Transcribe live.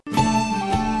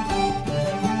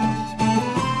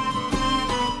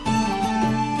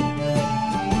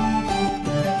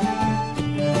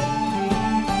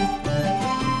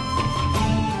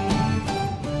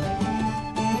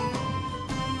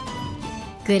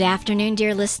Good afternoon,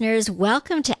 dear listeners.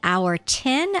 Welcome to hour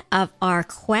 10 of our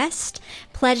Quest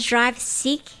Pledge Drive,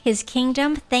 Seek His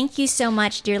Kingdom. Thank you so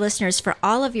much, dear listeners, for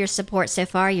all of your support so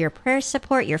far, your prayer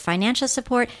support, your financial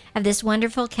support of this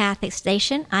wonderful Catholic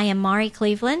station. I am Mari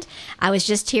Cleveland. I was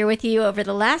just here with you over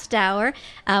the last hour,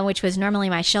 which was normally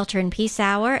my Shelter in Peace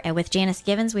hour, and with Janice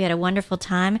Givens. We had a wonderful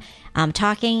time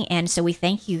talking, and so we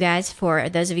thank you guys for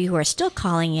those of you who are still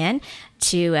calling in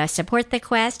to support the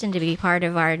Quest and to be part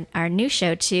of our new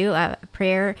show too,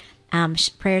 prayers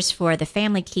for the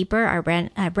Family Keeper, our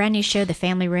brand new show, The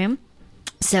Family Room.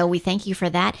 So we thank you for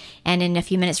that. And in a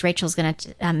few minutes, Rachel's going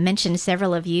to mention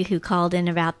several of you who called in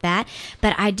about that.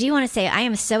 But I do want to say I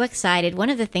am so excited.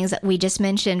 One of the things that we just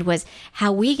mentioned was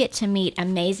how we get to meet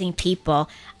amazing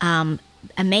people,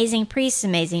 amazing priests,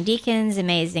 amazing deacons,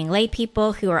 amazing lay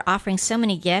people who are offering so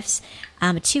many gifts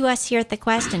to us here at the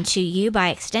Quest and to you by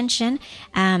extension.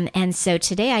 And so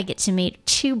today I get to meet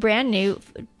two brand new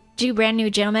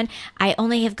gentlemen. I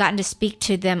only have gotten to speak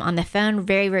to them on the phone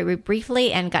very, very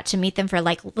briefly and got to meet them for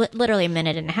like literally a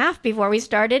minute and a half before we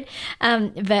started.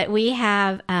 But we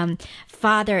have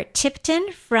Father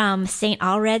Tipton from Saint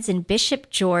Aelred's in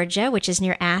Bishop, Georgia, which is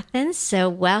near Athens. So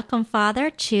welcome, Father,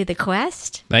 to the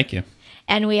Quest. Thank you.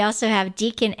 And we also have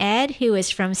Deacon Ed, who is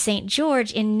from St.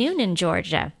 George in Noonan,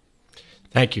 Georgia.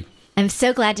 Thank you. I'm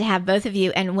so glad to have both of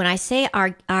you. And when I say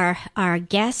our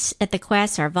guests at the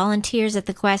Quest, our volunteers at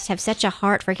the Quest have such a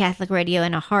heart for Catholic radio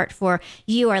and a heart for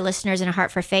you, our listeners, and a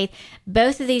heart for faith,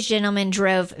 both of these gentlemen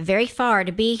drove very far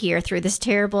to be here through this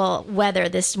terrible weather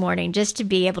this morning, just to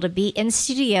be able to be in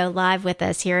studio live with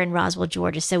us here in Roswell,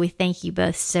 Georgia. So we thank you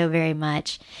both so very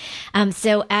much.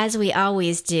 So as we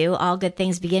always do, all good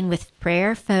things begin with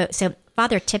prayer. So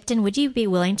Father Tipton, would you be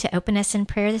willing to open us in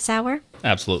prayer this hour?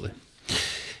 Absolutely.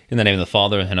 In the name of the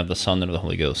Father, and of the Son, and of the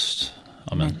Holy Ghost.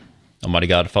 Amen. Almighty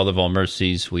God, Father of all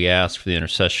mercies, we ask for the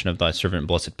intercession of thy servant,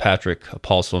 Blessed Patrick,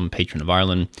 apostle and patron of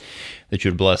Ireland, that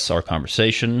you would bless our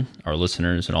conversation, our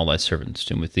listeners, and all thy servants.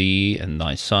 To whom with thee and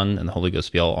thy Son and the Holy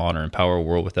Ghost be all honor and power,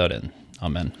 world without end.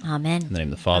 Amen. Amen. In the name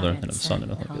of the Father, and of the Son,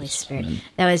 and of the Holy Ghost. Spirit. Amen.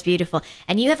 That was beautiful.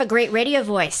 And you have a great radio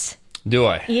voice. Do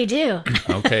I? You do.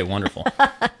 Okay, wonderful.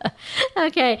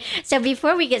 Okay, so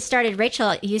before we get started,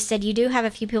 Rachel, you said you do have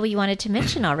a few people you wanted to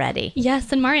mention already.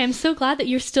 Yes, and Mari, I'm so glad that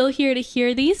you're still here to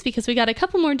hear these because we got a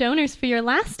couple more donors for your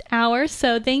last hour.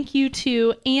 So thank you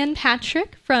to Ann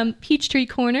Patrick from Peachtree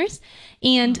Corners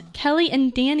and Kelly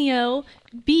and Danio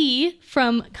B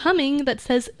from Cumming that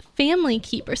says Family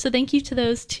Keeper. So thank you to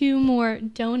those two more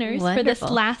donors for this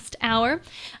last hour.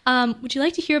 Would you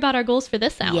like to hear about our goals for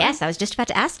this hour? Yes, I was just about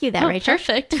to ask you that, Rachel.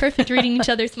 Perfect, reading each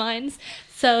other's minds.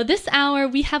 So this hour,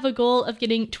 we have a goal of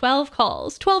getting 12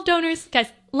 calls, 12 donors.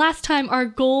 Guys, last time our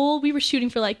goal, we were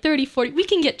shooting for like 30, 40. We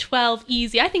can get 12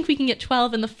 easy. I think we can get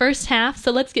 12 in the first half.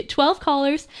 So let's get 12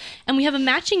 callers. And we have a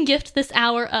matching gift this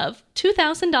hour of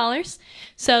 $2,000.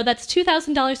 So that's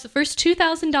 $2,000. The first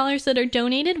 $2,000 that are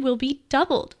donated will be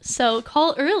doubled. So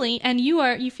call early and you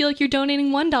feel like you're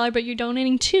donating $1, but you're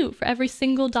donating $2 for every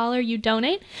single dollar you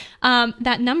donate.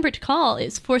 That number to call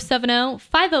is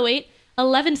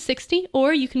 470-508-1160,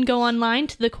 or you can go online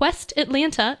to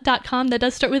thequestatlanta.com. That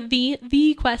does start with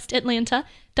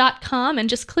thequestatlanta.com, and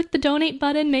just click the donate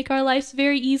button. Make our lives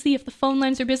very easy if the phone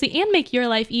lines are busy, and make your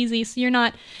life easy so you're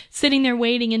not sitting there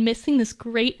waiting and missing this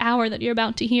great hour that you're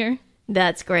about to hear.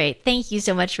 That's great. Thank you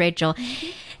so much, Rachel.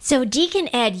 So, Deacon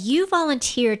Ed, you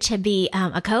volunteered to be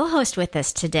a co-host with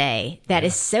us today. That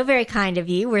is so very kind of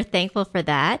you. We're thankful for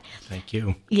that. Thank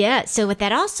you. Yeah. So what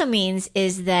that also means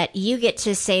is that you get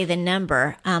to say the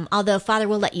number, although Father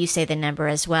will let you say the number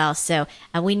as well. So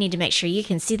we need to make sure you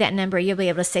can see that number. You'll be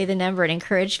able to say the number and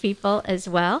encourage people as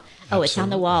well. Absolutely. Oh, it's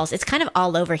on the walls. It's kind of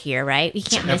all over here, right? You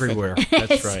can't miss everywhere. it.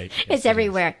 That's right. It's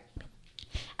everywhere.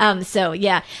 So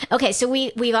yeah. Okay. So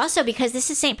we've also, because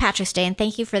this is St. Patrick's Day, and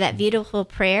thank you for that beautiful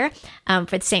prayer,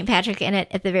 for St. Patrick in it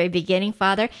at the very beginning,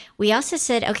 Father. We also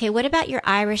said, okay, what about your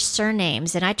Irish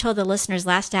surnames? And I told the listeners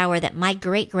last hour that my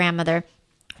great grandmother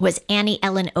was Annie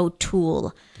Ellen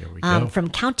O'Toole,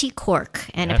 from County Cork.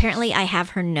 And apparently I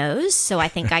have her nose. So I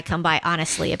think I come by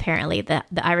honestly, apparently the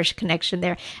Irish connection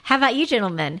there. How about you,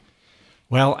 gentlemen?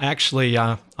 Well, actually,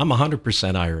 I'm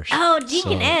 100% Irish. Oh,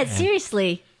 Deacon Ed,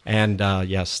 seriously. And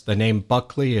yes, the name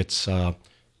Buckley, it's a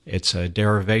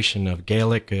derivation of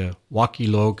Gaelic.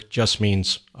 Waukilog just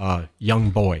means young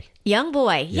boy. Young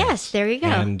boy. Yes, there you go.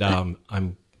 And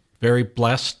I'm very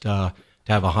blessed to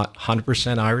have a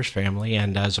 100% Irish family.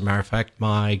 And as a matter of fact,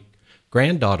 my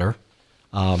granddaughter,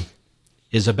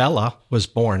 Isabella, was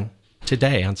born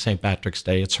today on St. Patrick's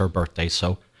Day. It's her birthday.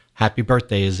 So happy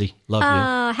birthday, Izzy. Love you.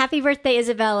 Oh, happy birthday,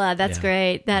 Isabella. That's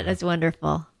great. That is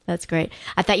wonderful. That's great.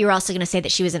 I thought you were also going to say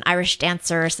that she was an Irish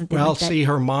dancer or something Well, like that. see,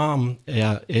 her mom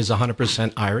is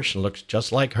 100% Irish and looks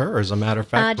just like her. As a matter of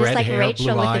fact, Just red like hair, Rachel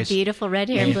blue with eyes. the beautiful red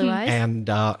hair and blue eyes.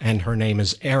 And her name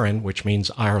is Erin, which means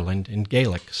Ireland in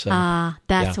Gaelic. So,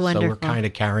 that's wonderful. So we're kind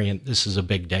of carrying, this is a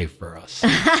big day for us.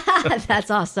 That's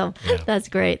awesome. Yeah. That's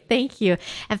great. Thank you.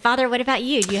 And Father, what about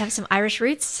you? Do you have some Irish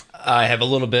roots? I have a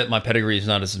little bit. My pedigree is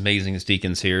not as amazing as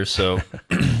Deacon's here, so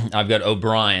I've got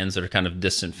O'Briens that are kind of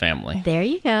distant family. There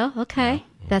you go. Okay. Yeah.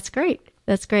 That's great.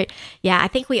 That's great. Yeah, I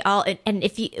think we all, and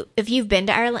if you've been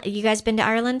to Ireland, you guys been to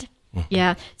Ireland? Mm-hmm.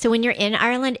 Yeah. So when you're in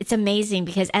Ireland, it's amazing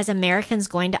because as Americans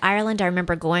going to Ireland, I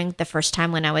remember going the first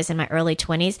time when I was in my early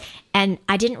 20s, and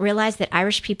I didn't realize that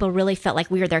Irish people really felt like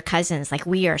we were their cousins, like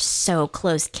we are so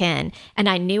close kin. And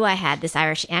I knew I had this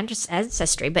Irish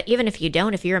ancestry, but even if you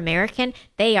don't, if you're American,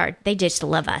 they just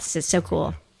love us. It's so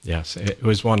cool. Yes, it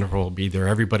was wonderful to be there.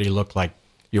 Everybody looked like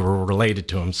you were related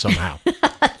to them somehow.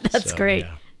 That's great.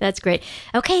 Yeah. That's great.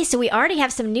 Okay, so we already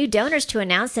have some new donors to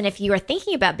announce, and if you are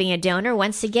thinking about being a donor,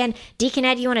 once again, Deacon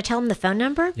Ed, you want to tell them the phone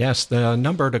number? Yes, the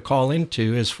number to call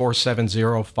into is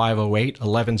 470-508-1160,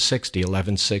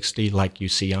 1160 like you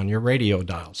see on your radio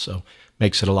dial, so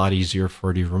makes it a lot easier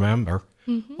for you to remember.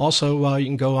 Mm-hmm. Also, you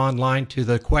can go online to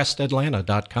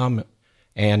thequestatlanta.com,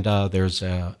 and there's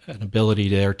an ability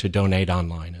there to donate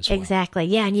online as well. Exactly.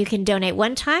 Yeah, and you can donate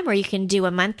one time or you can do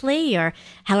a monthly or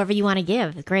however you want to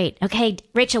give. Great. Okay,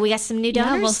 Rachel, we got some new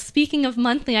donors? Yeah, well, speaking of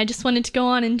monthly, I just wanted to go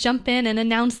on and jump in and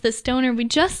announce this donor we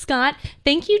just got.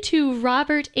 Thank you to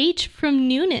Robert H. from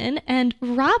Noonan. And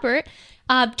Robert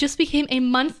just became a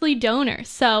monthly donor.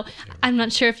 So I'm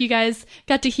not sure if you guys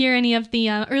got to hear any of the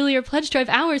earlier pledge drive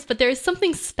hours, but there is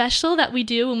something special that we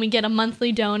do when we get a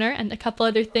monthly donor and a couple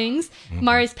other things. Mm-hmm.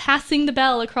 Mari's passing the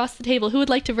bell across the table. Who would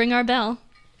like to ring our bell?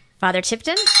 Father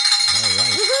Tipton? All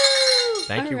right. Woo-hoo!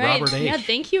 Thank you, Robert H. Yeah,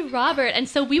 thank you, Robert. And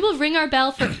so we will ring our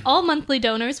bell for all monthly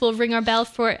donors. We'll ring our bell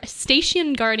for a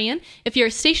station guardian. If you're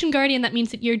a station guardian, that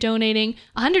means that you're donating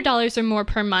 $100 or more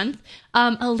per month.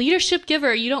 A leadership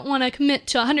giver, you don't want to commit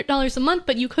to $100 a month,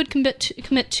 but you could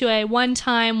commit to a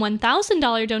one-time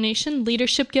 $1,000 donation.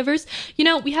 Leadership givers,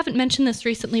 we haven't mentioned this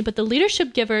recently, but the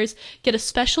leadership givers get a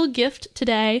special gift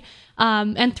today.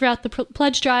 And throughout the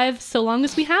pledge drive, so long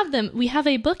as we have them, we have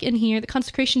a book in here, The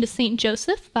Consecration to Saint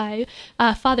Joseph by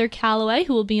Father Calloway,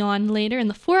 who will be on later in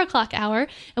the 4 o'clock hour.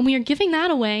 And we are giving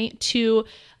that away to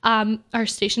our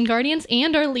station guardians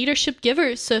and our leadership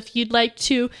givers. So if you'd like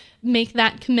to make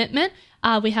that commitment,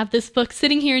 we have this book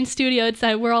sitting here in studio. It's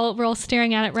we're all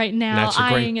staring at it right now, that's a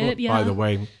eyeing great book, it. Yeah. by the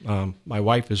way. My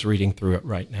wife is reading through it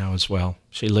right now as well.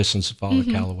 She listens to Father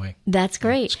Calloway. That's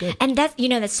great. It's good. And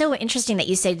that's so interesting that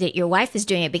you say that your wife is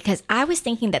doing it, because I was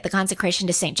thinking that the consecration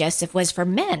to Saint Joseph was for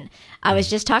men. I was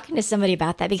just talking to somebody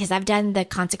about that because I've done the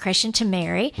consecration to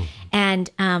Mary, and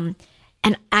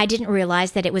I didn't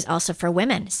realize that it was also for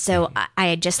women. So I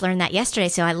had just learned that yesterday.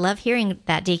 So I love hearing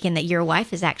that, Deacon, that your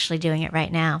wife is actually doing it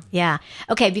right now. Yeah.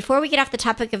 Okay, before we get off the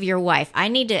topic of your wife, I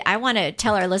want to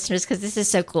tell our listeners, because this is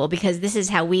so cool, because this is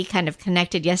how we kind of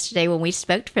connected yesterday when we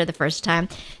spoke for the first time.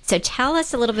 So tell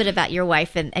us a little bit about your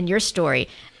wife and your story.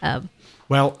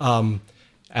 Well,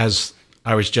 as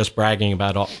I was just bragging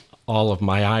about all of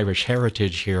my Irish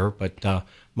heritage here, but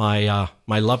my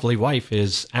lovely wife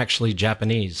is actually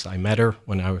Japanese. I met her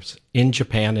when I was in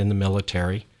Japan in the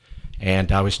military,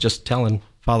 and I was just telling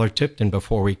Father Tipton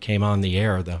before we came on the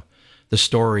air the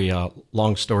story,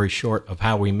 long story short, of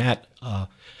how we met.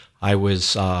 I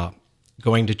was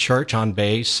going to church on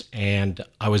base, and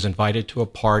I was invited to a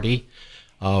party.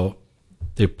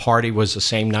 The party was the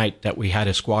same night that we had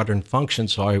a squadron function,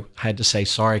 so I had to say,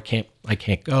 sorry, I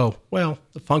can't go. Well,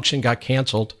 the function got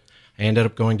canceled. I ended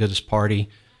up going to this party.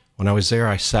 When I was there,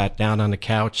 I sat down on the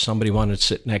couch. Somebody wanted to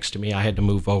sit next to me. I had to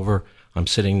move over. I'm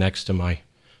sitting next to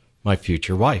my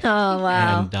future wife. Oh,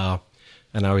 wow.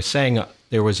 And I was saying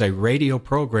there was a radio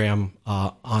program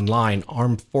online,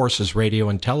 Armed Forces Radio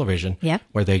and Television,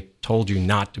 where they told you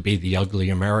not to be the ugly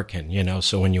American,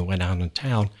 so when you went out in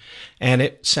town. And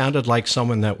it sounded like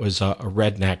someone that was a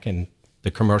redneck, and the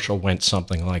commercial went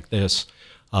something like this.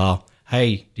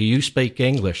 Hey, do you speak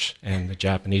English? And the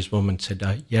Japanese woman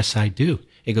said, yes, I do.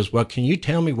 He goes, well, can you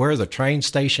tell me where the train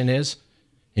station is?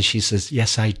 And she says,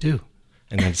 yes, I do.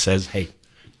 And then says, hey,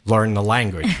 learn the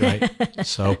language, right?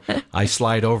 So I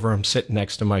slide over, I'm sitting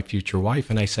next to my future wife,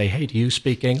 and I say, hey, do you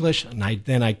speak English? And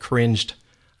I cringed.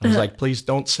 I was like, please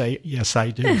don't say, yes,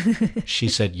 I do. She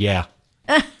said, yeah.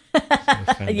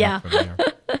 Yeah.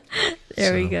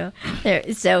 There we go.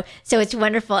 So it's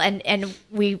wonderful. And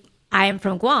we I am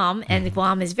from Guam, and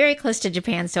Guam is very close to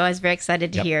Japan, so I was very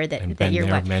excited to hear that, and that been you're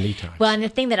there many times. Well, and the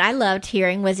thing that I loved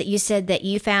hearing was that you said that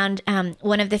you found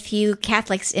one of the few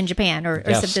Catholics in Japan, or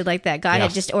something like that. God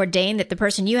had just ordained that the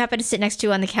person you happened to sit next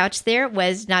to on the couch there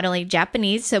was not only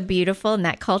Japanese, so beautiful in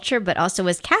that culture, but also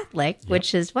was Catholic,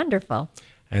 which is wonderful.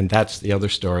 And that's the other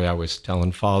story I was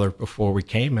telling Father before we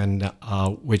came, and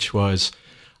which was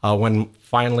when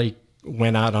finally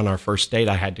went out on our first date,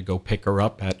 I had to go pick her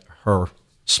up at her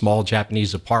small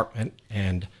Japanese apartment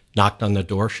and knocked on the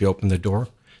door. She opened the door,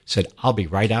 said, "I'll be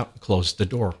right out," and closed the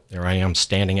door. There I am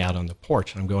standing out on the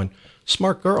porch. I'm going,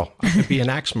 smart girl. I could be an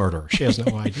axe murderer. She has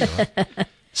no idea. Right?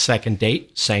 Second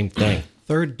date, same thing.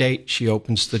 Third date, she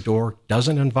opens the door,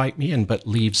 doesn't invite me in, but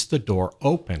leaves the door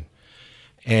open.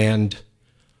 And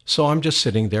so I'm just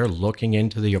sitting there looking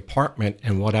into the apartment,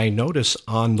 and what I notice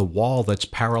on the wall that's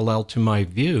parallel to my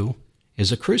view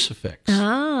is a crucifix.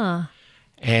 Ah.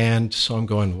 And so I'm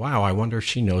going, wow, I wonder if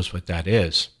she knows what that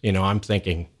is. I'm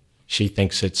thinking she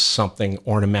thinks it's something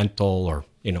ornamental, or,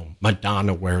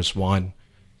 Madonna wears one.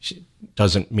 She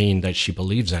doesn't mean that she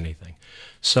believes anything.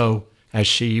 So as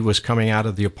she was coming out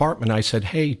of the apartment, I said,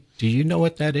 "Hey, do you know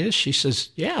what that is?" She says,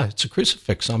 "Yeah, it's a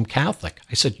crucifix. I'm Catholic."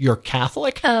 I said, "You're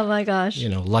Catholic?" Oh, my gosh.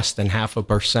 Less than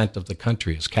 0.5% of the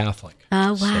country is Catholic.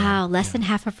 Oh, wow. Less than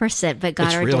 0.5%, but God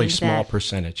ordained that. It's really small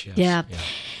percentage, yes. Yeah.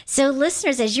 So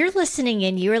listeners, as you're listening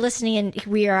in,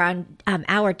 we are on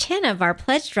hour 10 of our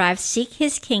pledge drive, Seek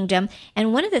His Kingdom.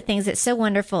 And one of the things that's so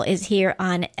wonderful is here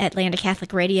on Atlanta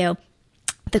Catholic Radio,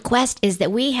 the quest is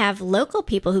that we have local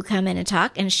people who come in and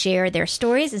talk and share their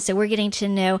stories. And so we're getting to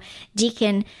know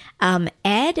Deacon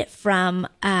Ed from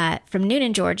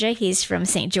Noonan, Georgia. He's from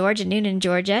St. George in Noonan,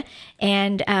 Georgia.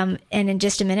 And in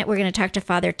just a minute, we're going to talk to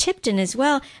Father Tipton as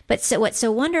well. But so what's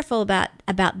so wonderful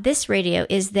about this radio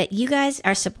is that you guys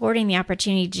are supporting the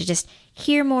opportunity to just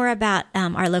hear more about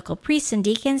our local priests and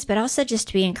deacons, but also just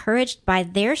to be encouraged by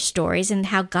their stories and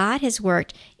how God has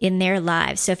worked in their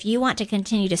lives. So if you want to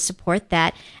continue to support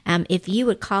that, if you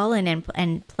would call in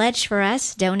and pledge for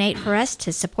us, donate for us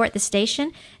to support the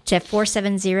station to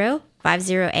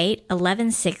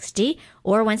 470-508-1160,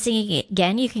 or once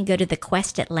again, you can go to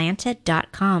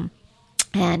thequestatlanta.com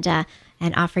and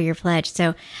offer your pledge.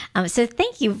 So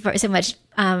thank you so much,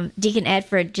 Deacon Ed,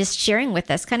 for just sharing with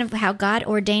us kind of how God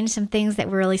ordained some things that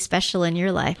were really special in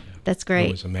your life. That's great.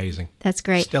 It was amazing. That's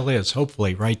great. Still is,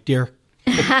 hopefully, right, dear?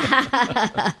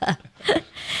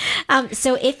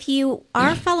 So if you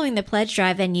are following the pledge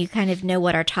drive and you kind of know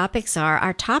what our topics are,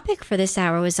 our topic for this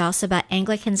hour was also about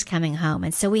Anglicans coming home.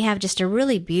 And so we have just a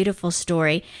really beautiful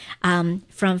story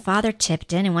from Father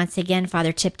Tipton. And once again,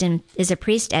 Father Tipton is a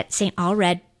priest at Saint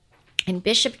Aelred in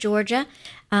Bishop, Georgia,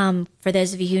 for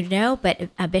those of you who know, but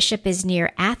Bishop is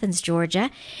near Athens, Georgia.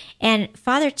 And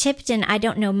Father Tipton, I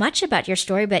don't know much about your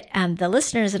story, but the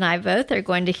listeners and I both are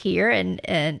going to hear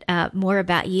and more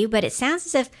about you. But it sounds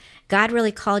as if God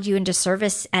really called you into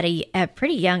service at a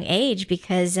pretty young age,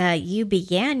 because you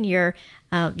began your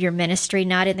ministry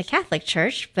not in the Catholic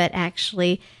Church, but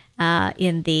actually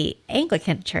in the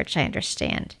Anglican Church, I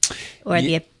understand, or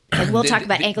and we'll talk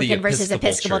about Anglican versus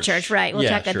Episcopal Church, right? We'll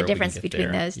talk about the difference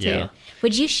between those two. Yeah.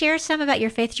 Would you share some about your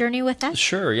faith journey with us?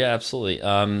 Sure, yeah, absolutely.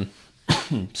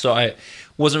 So I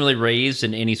wasn't really raised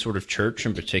in any sort of church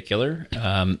in particular.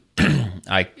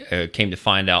 I came to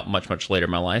find out much later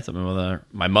in my life that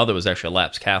my mother was actually a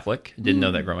lapsed Catholic. Didn't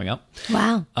know that growing up.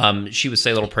 Wow. She would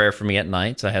say a little prayer for me at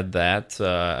night. I had that.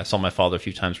 I saw my father a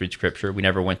few times read scripture. We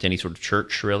never went to any sort of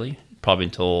church, really, probably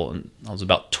until I was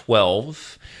about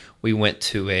 12. We went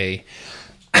to a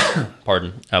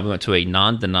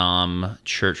non-denom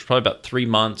church, probably about 3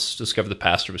 months, discovered the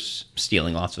pastor was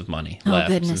stealing lots of money, left,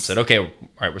 goodness. and said, okay, all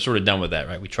right, we're sort of done with that,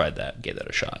 right? We tried that, gave that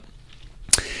a shot.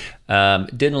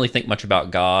 Didn't really think much about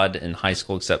God in high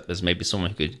school, except as maybe someone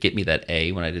who could get me that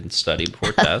A when I didn't study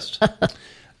before test.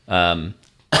 It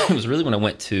was really when I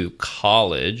went to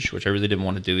college, which I really didn't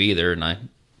want to do either, and I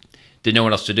didn't know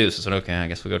what else to do, so I said, okay, I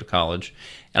guess we'll go to college.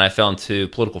 And I fell into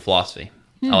political philosophy.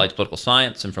 I liked political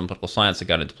science, and from political science, I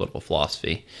got into political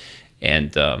philosophy.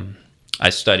 And I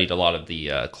studied a lot of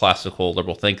the classical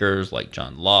liberal thinkers like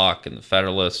John Locke and the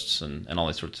Federalists and all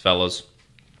these sorts of fellows.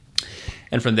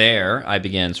 And from there, I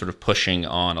began sort of pushing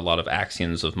on a lot of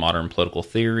axioms of modern political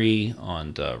theory,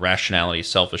 on rationality,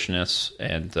 selfishness,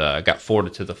 and got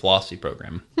forwarded to the philosophy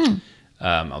program.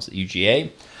 I was at UGA.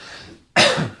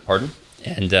 Pardon?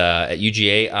 And at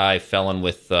UGA, I fell in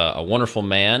with a wonderful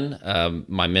man,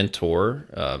 my mentor,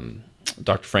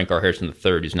 Dr. Frank R. Harrison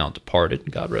III, who's now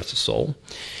departed, God rest his soul.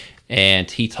 And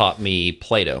he taught me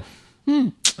Plato.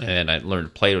 And I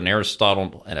learned Plato and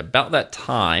Aristotle. And about that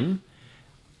time,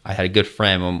 I had a good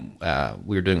friend when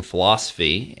we were doing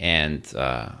philosophy, and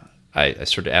I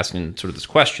started asking sort of this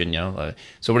question,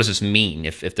 so what does this mean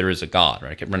if there is a God,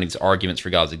 right? I kept running these arguments for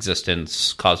God's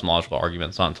existence, cosmological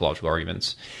arguments, ontological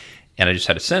arguments, and I just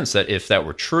had a sense that if that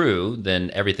were true,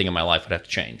 then everything in my life would have to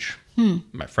change.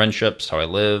 My friendships, how I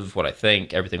live, what I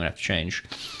think, everything would have to change.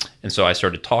 And so I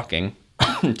started talking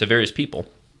to various people.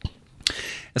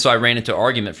 And so I ran into an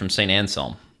argument from St.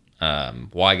 Anselm,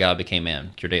 why God became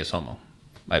man, cur Deus homo.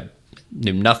 I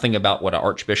knew nothing about what an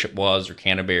archbishop was or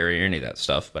Canterbury or any of that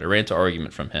stuff, but I ran into an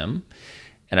argument from him,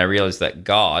 and I realized that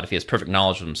God, if he has perfect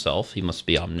knowledge of himself, he must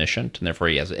be omniscient, and therefore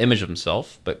he has an image of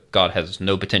himself, but God has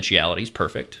no potentiality, he's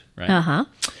perfect, right? Uh-huh.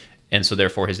 And so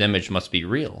therefore his image must be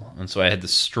real. And so I had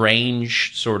this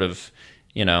strange sort of,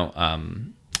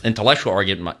 intellectual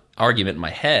argument in my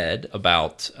head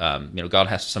about, God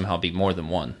has to somehow be more than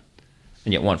one,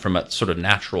 and yet one from a sort of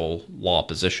natural law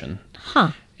position.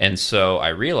 Huh. And so I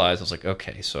realized, I was like,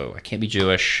 okay, so I can't be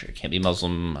Jewish, I can't be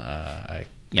Muslim, I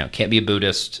can't be a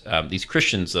Buddhist. These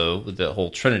Christians, though, with the whole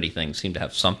Trinity thing, seem to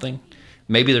have something.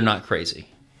 Maybe they're not crazy.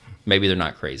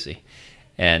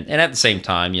 And at the same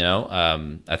time,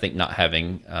 I think not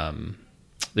having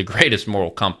the greatest moral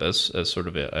compass as sort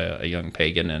of a young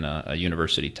pagan in a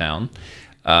university town,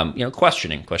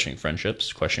 questioning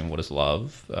friendships, questioning what is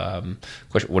love,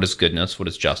 question what is goodness, what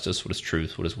is justice, what is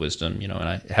truth, what is wisdom,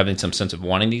 and having some sense of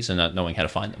wanting these and not knowing how to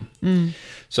find them.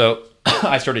 So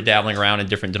I started dabbling around in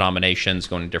different denominations,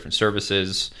 going to different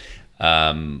services,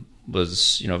 found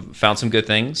some good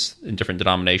things in different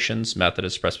denominations,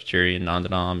 Methodist, Presbyterian,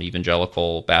 non-denom,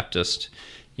 evangelical, Baptist,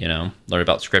 learn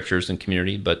about scriptures and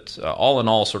community, but all in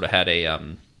all sort of had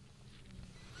a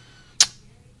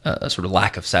sort of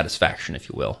lack of satisfaction, if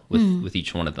you will, with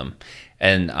each one of them.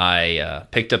 And I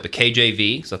picked up a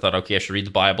KJV because I thought, okay, I should read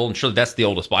the Bible. And surely that's the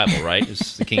oldest Bible, right?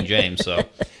 It's the King James. So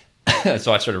I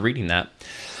started reading that.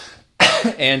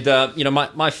 And,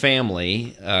 my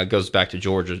family goes back to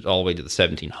Georgia all the way to the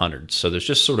 1700s. So there's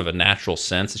just sort of a natural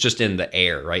sense. It's just in the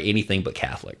air, right? Anything but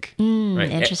Catholic. Right?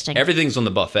 Interesting. Everything's on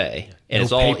the buffet. And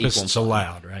it's all equal. Papists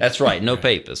allowed, right? That's right. No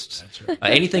papists. That's right.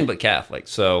 Anything but Catholic.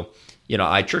 So,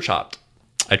 I church hopped.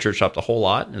 I church hopped a whole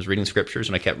lot and was reading scriptures,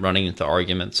 and I kept running into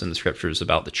arguments in the scriptures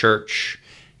about the church.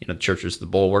 The church is the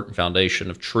bulwark and foundation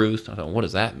of truth. I thought, what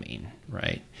does that mean,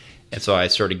 right? And so I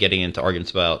started getting into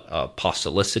arguments about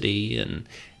apostolicity, and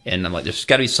I'm like, there's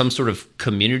got to be some sort of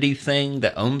community thing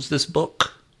that owns this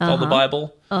book called the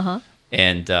Bible.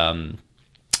 And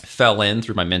fell in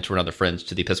through my mentor and other friends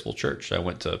to the Episcopal Church. I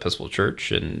went to Episcopal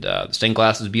Church, and the stained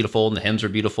glass is beautiful, and the hymns are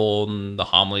beautiful, and the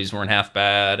homilies weren't half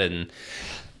bad, and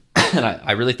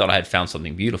I really thought I had found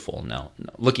something beautiful. Now,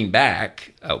 looking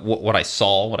back, what I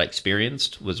saw, what I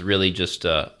experienced, was really just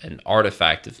an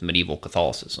artifact of medieval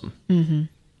Catholicism. Mm-hmm.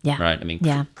 Yeah. Right? I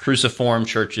mean, cruciform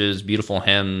churches, beautiful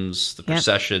hymns, the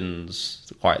processions,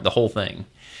 the choir, the whole thing.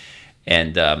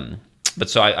 And but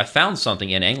so I found something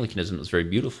in Anglicanism that was very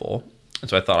beautiful. And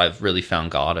so I thought, I've really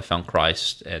found God, I found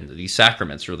Christ, and these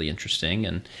sacraments are really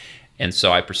interesting. And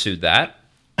so I pursued that.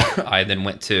 I then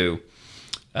went to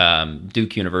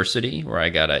Duke University, where I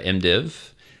got an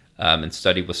MDiv, and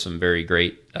studied with some very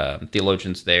great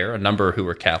theologians there, a number who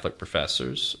were Catholic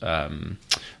professors.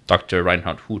 Dr.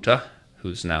 Reinhard Huta,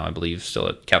 who's now, I believe, still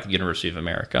at Catholic University of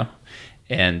America,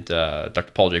 and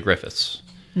Dr. Paul J. Griffiths.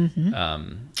 Mm-hmm.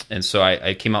 And so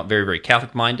I came out very, very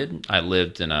Catholic-minded. I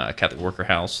lived in a Catholic worker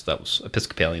house that was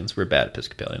Episcopalians. We were bad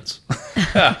Episcopalians.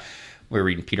 We were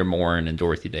reading Peter Morin and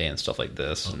Dorothy Day and stuff like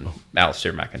this, and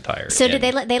Alistair McIntyre. So did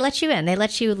they let you in? They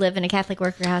let you live in a Catholic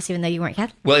worker house even though you weren't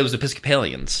Catholic? Well, it was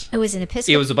Episcopalians. It was an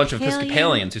Episcopalian? It was a bunch of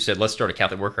Episcopalians who said, let's start a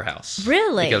Catholic worker house.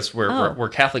 Really? Because we're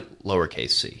Catholic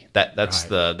lowercase c. That's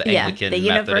right. the Anglican, the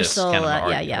Methodist universal, kind of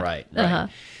argument. Right. Uh-huh.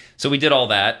 So we did all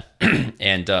that,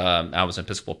 and I was an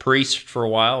Episcopal priest for a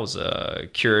while. I was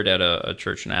cured at a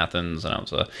church in Athens, and I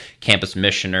was a campus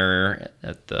missioner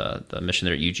at the mission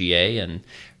there at UGA, and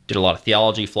did a lot of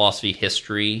theology, philosophy,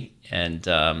 history, and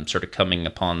started coming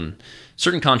upon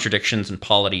certain contradictions in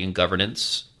polity and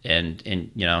governance, and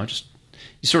just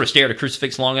you sort of stare at a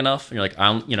crucifix long enough, and you're like,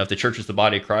 if the church is the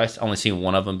body of Christ, I only see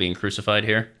one of them being crucified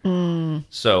here.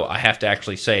 So I have to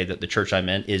actually say that the church I'm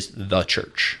in is the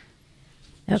church.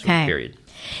 Okay. Period.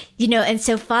 And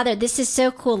so, Father, this is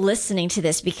so cool listening to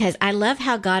this, because I love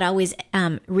how God always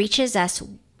reaches us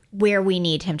where we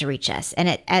need him to reach us.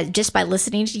 And just by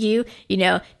listening to you,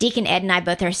 Deacon Ed and I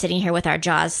both are sitting here with our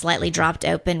jaws slightly dropped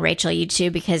open. Rachel, you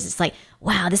too, because it's like,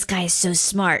 wow, this guy is so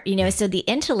smart. So the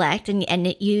intellect, and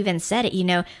you even said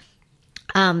it,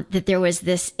 that there was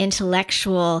this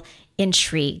intellectual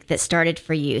intrigue that started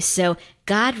for you. So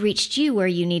God reached you where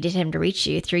you needed him to reach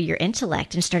you through your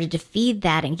intellect and started to feed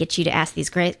that and get you to ask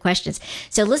these great questions.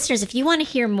 So listeners, if you want to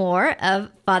hear more of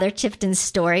Father Tipton's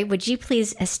story, would you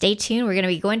please stay tuned? We're going to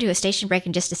be going to a station break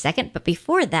in just a second. But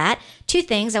before that, two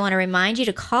things. I want to remind you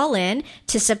to call in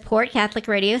to support Catholic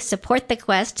Radio, support the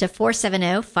quest to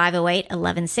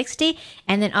 470-508-1160.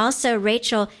 And then also,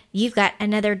 Rachel, you've got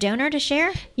another donor to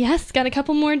share? Yes, got a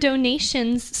couple more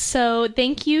donations. So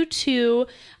thank you to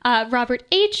Robert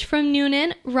H. from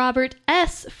Noonan, Robert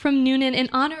S. from Noonan in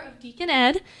honor of Deacon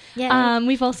Ed.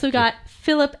 We've also got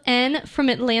Philip N. from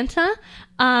Atlanta.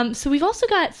 So we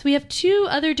have two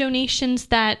other donations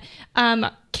that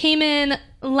came in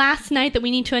last night that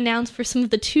we need to announce for some of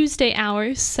the Tuesday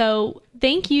hours. So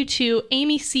thank you to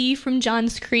Amy C. from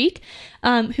Johns Creek,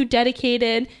 who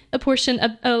dedicated a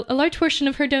large portion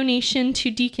of her donation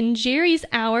to Deacon Jerry's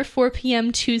hour, 4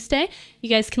 p.m. Tuesday. You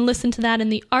guys can listen to that in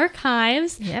the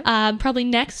archives. Yep. Probably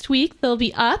next week they'll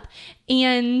be up.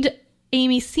 And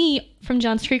Amy C. from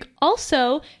Johns Creek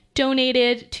also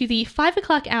donated to the 5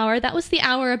 o'clock hour. That was the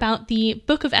hour about the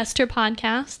Book of Esther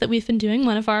podcast that we've been doing,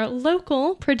 one of our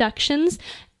local productions.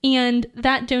 And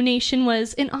that donation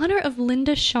was in honor of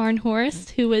Linda Scharnhorst,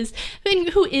 who is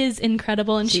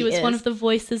incredible. And she was one of the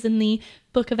voices in the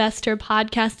Book of Esther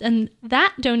podcast. And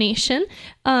that donation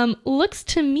looks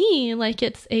to me like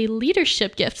it's a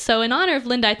leadership gift. So in honor of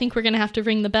Linda, I think we're going to have to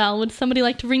ring the bell. Would somebody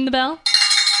like to ring the bell?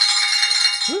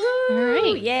 All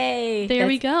right. Yay. There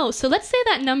we go. So let's say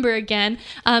that number again.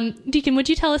 Deacon, would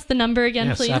you tell us the number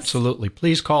again, please? Yes, absolutely.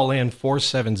 Please call in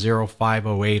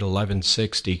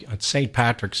 470-508-1160. On St.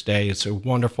 Patrick's Day, it's a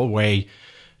wonderful way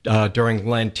during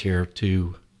Lent here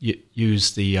to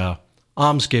use the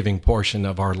almsgiving portion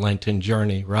of our Lenten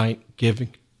journey, right?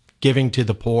 Giving to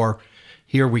the poor.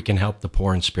 Here we can help the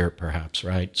poor in spirit, perhaps,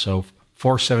 right? So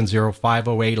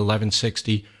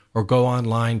 470-508-1160. Or go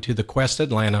online to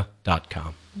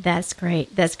thequestatlanta.com. That's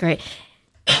great. That's great.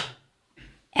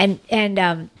 And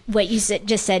what you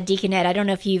just said, Deacon Ed, I don't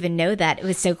know if you even know that. It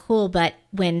was so cool. But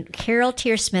when Carol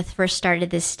Tearsmith first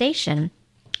started this station,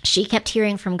 she kept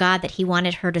hearing from God that he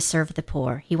wanted her to serve the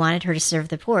poor. He wanted her to serve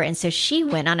the poor. And so she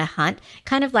went on a hunt,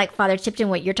 kind of like Father Tipton,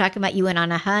 what you're talking about. You went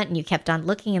on a hunt and you kept on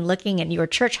looking and looking, and you were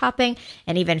church hopping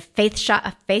and even faith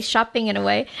shopping in a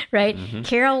way, right? Mm-hmm.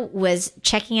 Carol was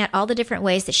checking out all the different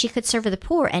ways that she could serve the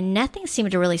poor, and nothing seemed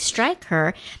to really strike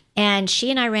her. And she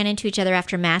and I ran into each other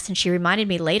after Mass, and she reminded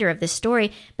me later of this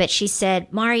story. But she said,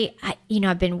 Mari,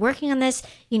 I've been working on this.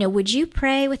 Would you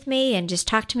pray with me and just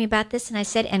talk to me about this? And I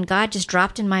said, and God just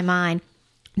dropped in my mind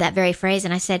that very phrase.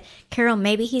 And I said, Carol,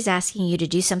 maybe he's asking you to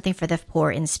do something for the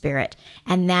poor in spirit.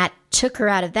 And that took her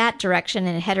out of that direction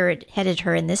and headed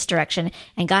her in this direction.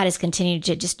 And God has continued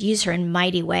to just use her in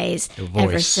mighty ways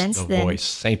ever since then. The voice.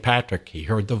 St. Patrick, he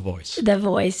heard the voice. The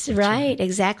voice, right,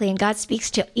 exactly. And God speaks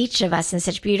to each of us in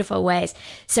such beautiful ways.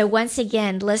 So once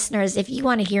again, listeners, if you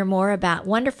want to hear more about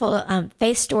wonderful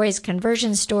faith stories,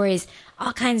 conversion stories,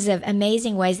 all kinds of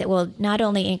amazing ways that will not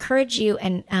only encourage you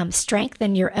and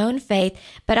strengthen your own faith,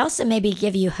 but also maybe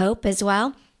give you hope as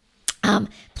well.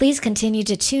 Please continue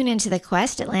to tune into the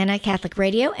Quest, Atlanta Catholic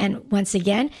Radio. And once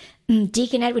again,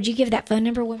 Deacon Ed, would you give that phone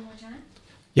number one more time?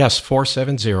 Yes,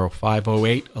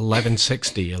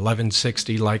 470-508-1160.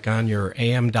 1160 like on your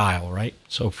AM dial, right?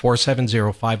 So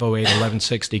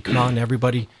 470-508-1160. Come on,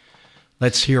 everybody.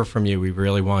 Let's hear from you. We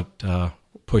really want to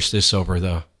push this over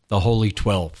the Holy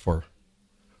 12 for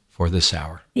this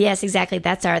hour. Yes, exactly.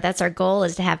 That's our goal,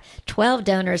 is to have 12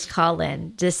 donors call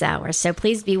in this hour. So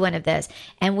please be one of those.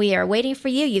 And we are waiting for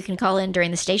you. You can call in during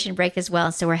the station break as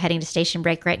well. So we're heading to station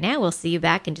break right now. We'll see you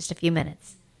back in just a few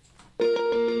minutes.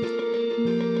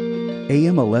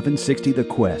 AM 1160 The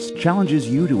Quest challenges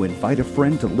you to invite a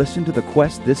friend to listen to The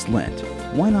Quest this Lent.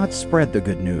 Why not spread the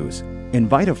good news?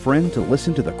 Invite a friend to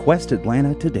listen to The Quest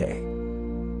Atlanta today.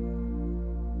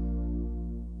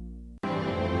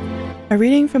 A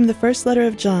reading from the first letter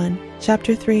of John,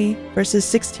 chapter 3, verses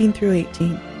 16 through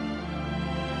 18.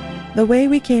 The way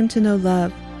we came to know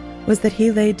love was that he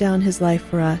laid down his life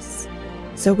for us,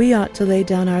 so we ought to lay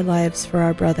down our lives for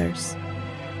our brothers.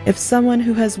 If someone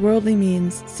who has worldly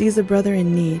means sees a brother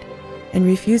in need and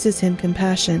refuses him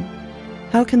compassion,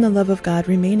 how can the love of God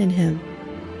remain in him?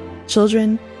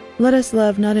 Children, let us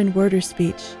love not in word or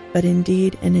speech, but in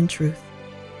deed and in truth.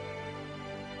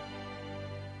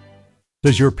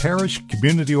 Does your parish,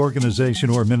 community organization,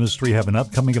 or ministry have an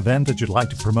upcoming event that you'd like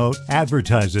to promote?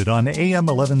 Advertise it on AM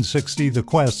 1160 The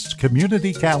Quest's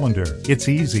community calendar. It's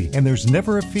easy, and there's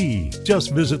never a fee.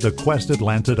 Just visit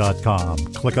thequestatlanta.com,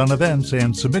 click on events,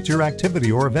 and submit your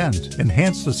activity or event.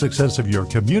 Enhance the success of your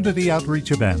community outreach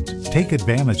event. Take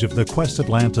advantage of The Quest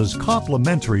Atlanta's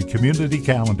complimentary community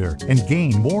calendar and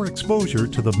gain more exposure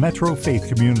to the Metro faith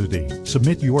community.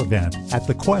 Submit your event at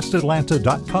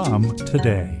thequestatlanta.com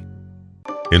today.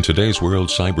 In today's world,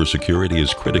 cybersecurity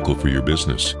is critical for your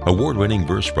business. Award-winning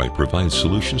Versprite provides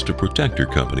solutions to protect your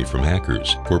company from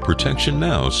hackers. For protection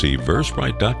now, see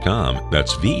Versprite.com.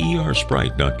 That's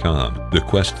VERsprite.com. The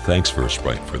Quest thanks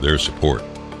Versprite for their support.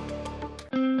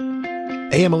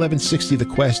 AM 1160 The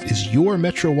Quest is your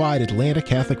metro-wide Atlanta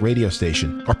Catholic radio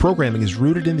station. Our programming is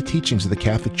rooted in the teachings of the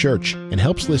Catholic Church and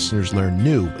helps listeners learn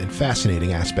new and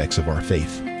fascinating aspects of our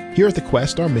faith. Here at The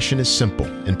Quest, our mission is simple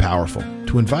and powerful: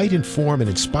 to invite, inform, and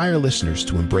inspire listeners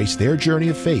to embrace their journey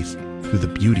of faith through the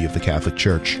beauty of the Catholic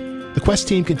Church. The Quest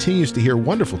team continues to hear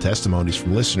wonderful testimonies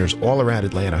from listeners all around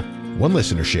Atlanta. One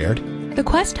listener shared, "The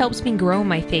Quest helps me grow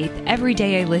my faith every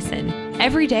day I listen.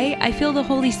 Every day I feel the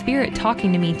Holy Spirit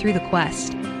talking to me through the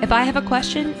Quest. If I have a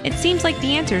question, it seems like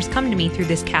the answers come to me through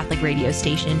this Catholic radio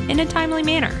station in a timely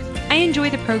manner. I enjoy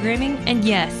the programming, and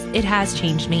yes, it has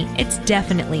changed me. It's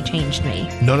definitely changed me."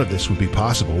 None of this would be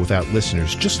possible without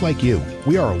listeners just like you.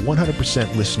 We are a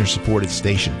 100% listener-supported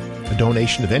station. A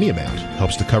donation of any amount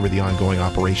helps to cover the ongoing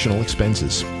operational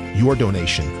expenses. Your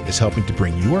donation is helping to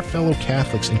bring your fellow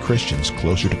Catholics and Christians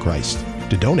closer to Christ.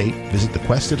 To donate, visit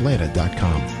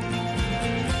thequestatlanta.com.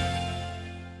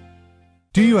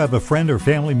 Do you have a friend or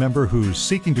family member who's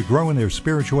seeking to grow in their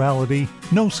spirituality?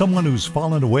 Know someone who's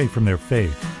fallen away from their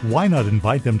faith? Why not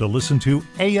invite them to listen to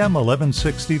AM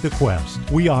 1160 The Quest?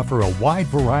 We offer a wide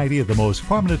variety of the most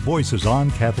prominent voices on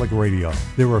Catholic radio.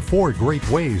 There are 4 great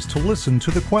ways to listen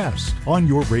to The Quest: on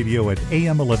your radio at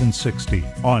AM 1160,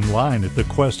 online at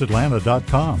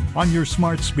thequestatlanta.com, on your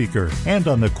smart speaker, and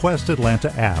on the Quest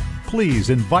Atlanta app. Please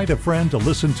invite a friend to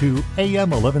listen to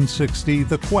AM 1160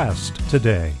 The Quest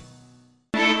today.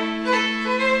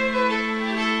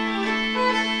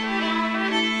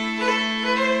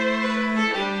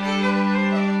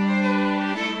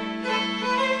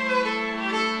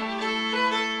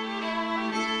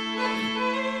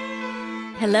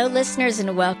 Hello, listeners,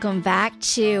 and welcome back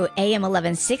to AM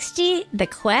 1160, The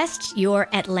Quest, your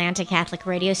Atlanta Catholic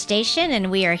radio station. And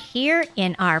we are here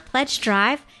in our pledge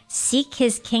drive, Seek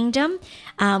His Kingdom.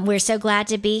 We're so glad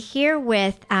to be here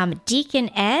with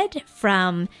Deacon Ed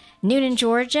from Noonan,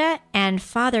 Georgia, and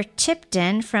Father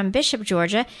Tipton from Bishop,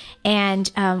 Georgia.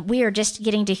 And we are just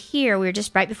getting to hear, we were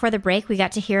just right before the break, we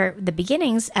got to hear the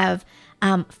beginnings of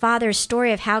Father's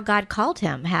story of how God called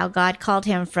him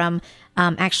from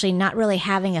actually not really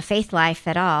having a faith life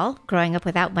at all, growing up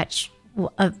without much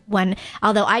of one.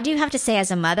 Although I do have to say, as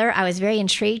a mother, I was very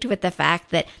intrigued with the fact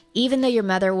that even though your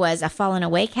mother was a fallen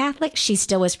away Catholic, she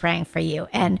still was praying for you.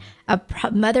 And a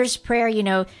mother's prayer, you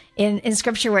know, in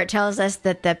Scripture where it tells us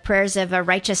that the prayers of a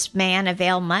righteous man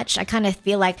avail much, I kind of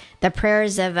feel like the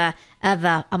prayers of a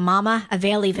mama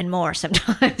avail even more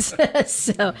sometimes.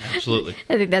 So Absolutely.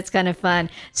 I think that's kind of fun.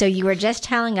 So you were just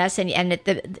telling us, and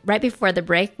right before the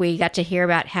break, we got to hear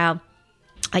about how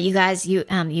you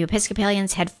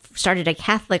Episcopalians had started a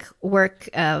Catholic work,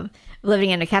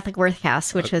 living in a Catholic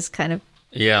workhouse, which was kind of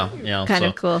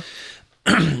cool.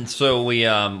 So we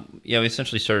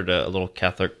essentially started a little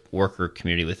Catholic worker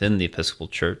community within the Episcopal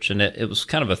Church, and it was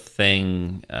kind of a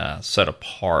thing set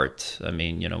apart. I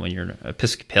mean, you know, when you're an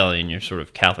Episcopalian, you're sort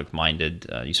of Catholic-minded.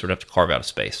 You sort of have to carve out a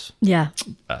space,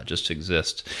 just to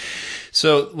exist.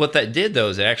 So what that did, though,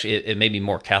 is it made me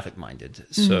more Catholic-minded.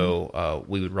 Mm-hmm. So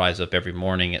we would rise up every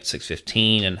morning at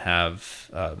 6:15 and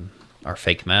have our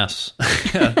fake Mass,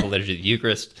 the Liturgy of the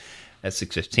Eucharist, at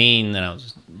 6:15. Then I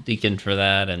was deacon for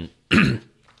that, and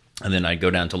then I'd go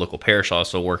down to local parish I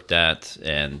also worked at,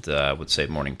 and would say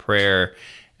morning prayer,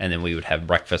 and then we would have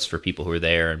breakfast for people who were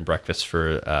there, and breakfast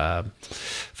for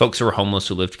folks who were homeless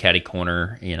who lived catty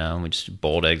corner. You know, we just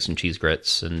boiled eggs and cheese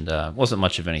grits, and wasn't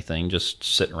much of anything, just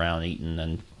sitting around eating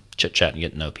and chit chat and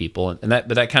getting to know people, and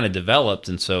that kind of developed,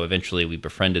 and so eventually we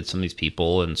befriended some of these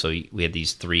people, and so we had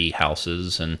these 3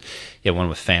 houses, and one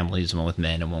with families, one with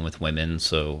men, and one with women.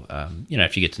 So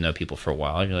after you get to know people for a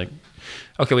while, you're like,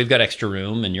 okay, we've got extra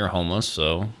room, and you're homeless,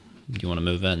 so do you want to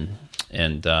move in?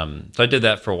 And so I did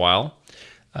that for a while.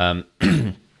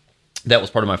 That was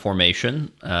part of my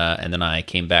formation, and then I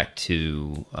came back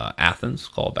to Athens,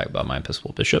 called back by my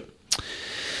Episcopal bishop.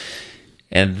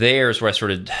 And there's where I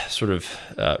started sort of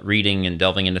reading and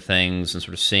delving into things and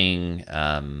sort of seeing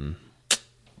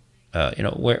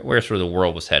where sort of the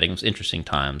world was heading. It was interesting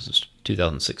times. It was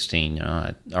 2016.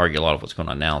 I argue a lot of what's going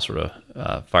on now sort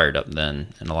of fired up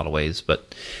then in a lot of ways.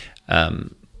 But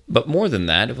more than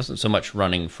that, it wasn't so much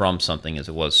running from something as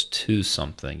it was to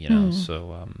something,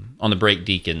 So on the break,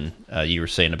 Deacon, you were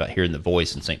saying about hearing the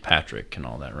voice in St. Patrick and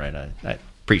all that, right? I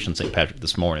preached on St. Patrick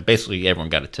this morning. Basically, everyone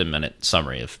got a 10-minute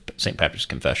summary of St. Patrick's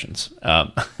Confessions.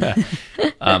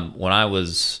 When I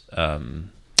was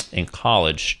in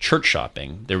college, church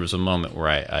shopping, there was a moment where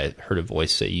I heard a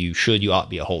voice say, you ought to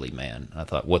be a holy man. I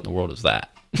thought, what in the world is that?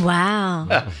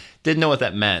 Wow. Didn't know what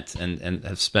that meant, and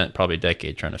have spent probably a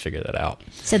decade trying to figure that out.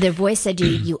 So the voice said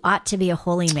you ought to be a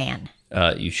holy man.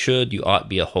 You ought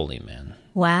be a holy man.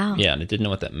 Wow. Yeah, and I didn't know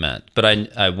what that meant. But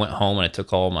I went home and I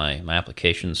took all my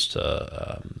applications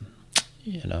to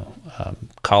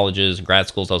colleges and grad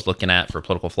schools I was looking at for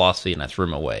political philosophy, and I threw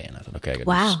them away. And I thought, okay, I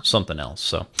got to do something else.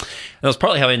 So that was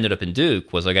probably how I ended up in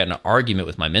Duke. Was I got in an argument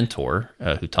with my mentor,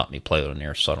 who taught me Plato and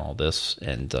Aristotle and all this.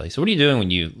 And he said, "What are you doing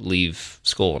when you leave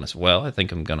school?" And I said, "Well, I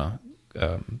think I'm gonna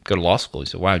go to law school." He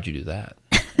said, "Why would you do that?"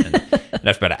 And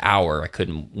after about an hour, I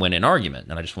couldn't win an argument,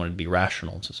 and I just wanted to be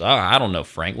rational. So I said, I don't know,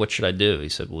 Frank, what should I do? He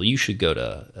said, "Well, you should go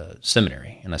to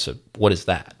seminary." And I said, "What is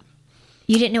that?"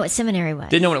 You didn't know what seminary was?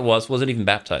 Didn't know what it was. Wasn't even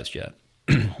baptized yet.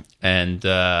 And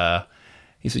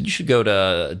he said, "You should go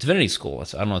to divinity school." I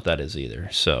said, "I don't know what that is either."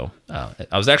 So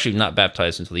I was actually not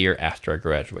baptized until the year after I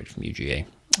graduated from UGA.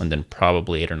 And then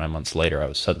probably 8 or 9 months later, I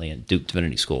was suddenly in Duke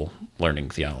Divinity School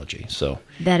learning theology. So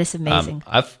that is amazing.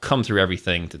 I've come through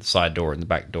everything, to the side door and the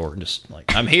back door, and just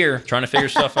like, I'm here trying to figure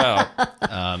stuff out.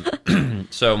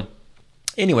 So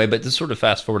anyway, but to sort of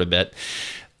fast forward a bit,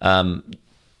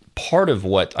 part of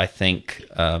what I think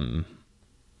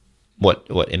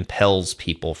what impels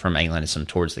people from Anglicanism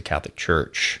towards the Catholic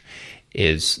Church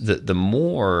is the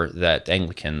more that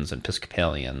Anglicans and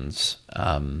Episcopalians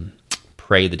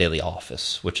pray the daily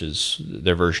office, which is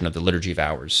their version of the Liturgy of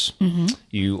Hours. Mm-hmm.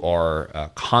 You are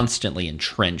constantly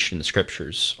entrenched in the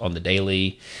Scriptures on the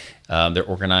daily. They're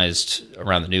organized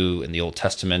around the New and the Old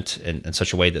Testament in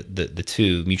such a way that the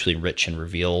two mutually enrich and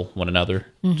reveal one another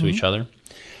to each other.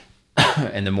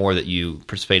 And the more that you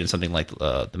participate in something like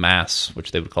the Mass,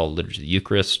 which they would call Liturgy of the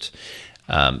Eucharist,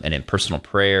 and in personal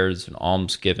prayers and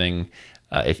almsgiving,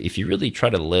 if you really try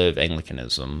to live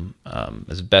Anglicanism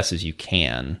as best as you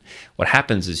can, what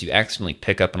happens is you accidentally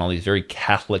pick up on all these very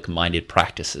Catholic-minded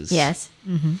practices. Yes.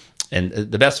 Mm-hmm. And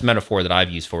the best metaphor that I've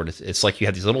used for it is it's like you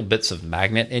have these little bits of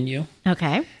magnet in you.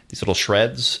 Okay. These little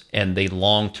shreds, and they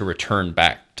long to return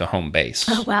back to home base.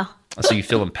 Oh, wow. So you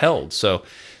feel impelled. So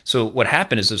what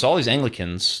happened is there's all these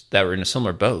Anglicans that were in a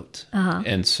similar boat. Uh-huh.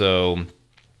 And so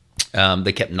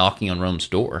they kept knocking on Rome's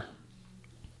door.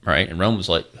 Right? And Rome was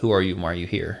like, "Who are you and why are you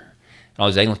here?" And all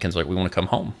these Anglicans were like, "We want to come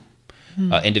home."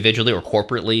 Individually or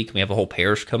corporately, can we have a whole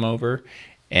parish come over?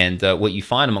 And what you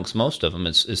find amongst most of them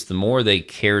is the more they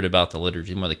cared about the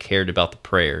liturgy, the more they cared about the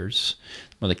prayers,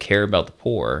 the more they care about the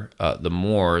poor, the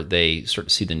more they start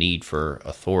to see the need for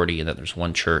authority, and that there's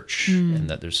one church and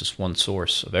that there's this one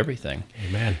source of everything.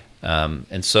 Amen.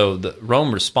 And so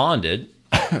Rome responded.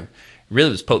 Really,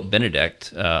 it was Pope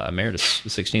Benedict, Emeritus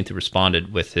XVI, who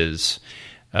responded with his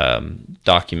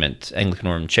document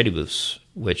Anglicanorum Cedibus,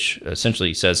 which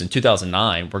essentially says in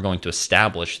 2009 we're going to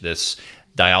establish this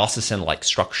diocesan-like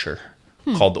structure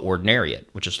called the Ordinariate,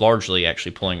 which is largely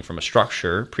actually pulling from a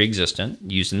structure pre-existent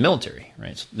used in the military.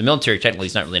 Right, so the military technically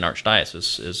is not really an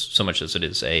archdiocese as so much as it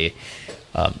is a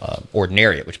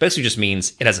Ordinariate, which basically just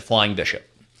means it has a flying bishop.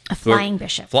 A flying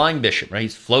bishop. Flying bishop, right?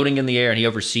 He's floating in the air, and he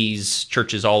oversees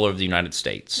churches all over the United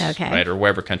States, right, or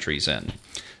wherever country he's in.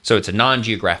 So it's a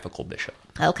non-geographical bishop.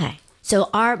 Okay. So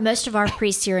most of our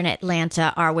priests here in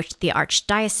Atlanta are with the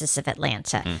Archdiocese of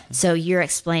Atlanta. Mm-hmm. So you're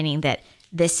explaining that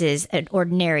this is an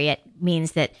Ordinariate,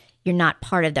 means that you're not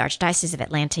part of the Archdiocese of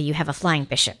Atlanta. You have a flying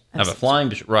bishop. I have a flying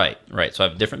bishop, right. So I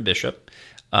have a different bishop.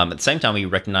 At the same time, we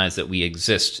recognize that we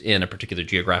exist in a particular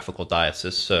geographical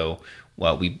diocese. So,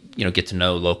 well, we get to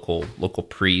know local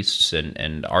priests,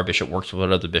 and our bishop works with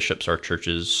what other bishops our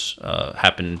churches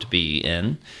happen to be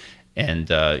in. And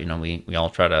we all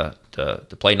try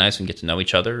to play nice and get to know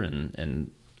each other,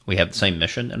 and we have the same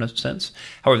mission in a sense.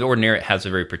 However, the Ordinariate has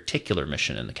a very particular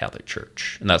mission in the Catholic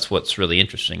Church, and that's what's really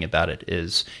interesting about it.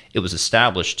 Is it was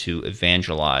established to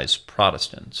evangelize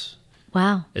Protestants,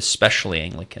 wow, especially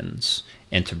Anglicans,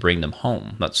 and to bring them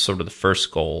home. That's sort of the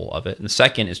first goal of it. And the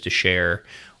second is to share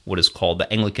what is called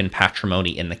the Anglican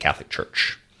patrimony in the Catholic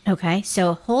Church. Okay,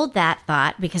 so hold that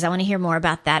thought because I want to hear more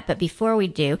about that. But before we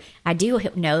do, I do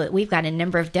know that we've got a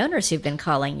number of donors who've been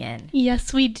calling in.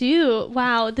 Yes, we do.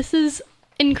 Wow, this is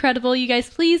Incredible. You guys,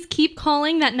 please keep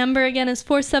calling. That number again is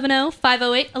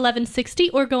 470-508-1160,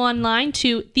 or go online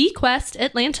to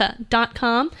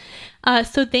thequestatlanta.com.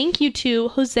 So thank you to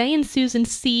Jose and Susan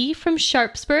C. from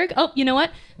Sharpsburg. Oh, you know what?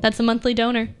 That's a monthly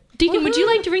donor. Deacon, would you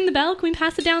like to ring the bell? Can we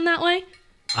pass it down that way?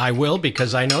 I will,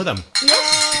 because I know them.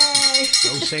 Yay!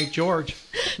 Go St. George.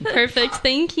 Perfect.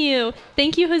 Thank you.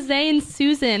 Thank you, Jose and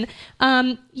Susan.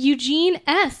 Eugene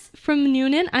S. from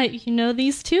Noonan. You know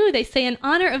these two. They say in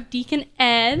honor of Deacon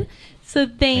Ed. So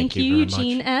thank you,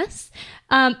 Eugene S.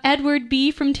 Edward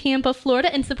B. from Tampa,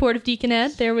 Florida, in support of Deacon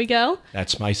Ed. There we go.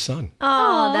 That's my son.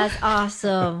 Oh, that's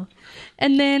awesome.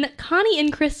 And then Connie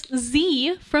and Chris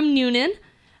Z. from Noonan.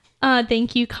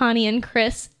 Thank you, Connie and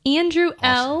Chris. Andrew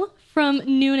L. from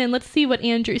Noonan. Let's see what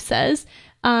Andrew says.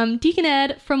 Deacon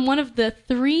Ed from one of the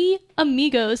Three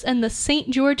Amigos and the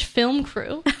Saint George film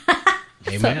crew.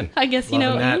 Amen. So, I guess you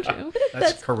know Andrew.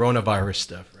 That's coronavirus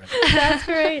stuff, right? That's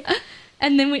great.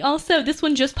 And then we also, this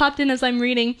one just popped in as I'm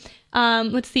reading.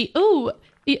 Let's see. Oh,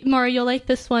 Mara, you'll like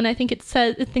this one. I think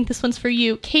this one's for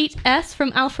you. Kate S.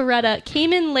 from Alpharetta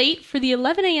came in late for the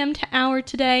 11 a.m. hour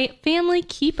today. Family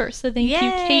keeper. So thank you,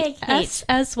 Kate S.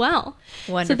 as well.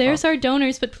 Wonderful. So there's our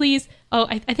donors. But please,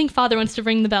 I think Father wants to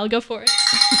ring the bell. Go for it.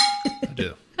 I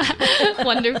do.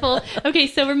 Wonderful. Okay,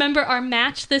 so remember our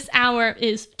match this hour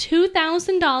is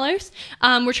 $2,000.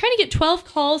 We're trying to get 12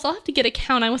 calls. I'll have to get a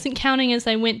count. I wasn't counting as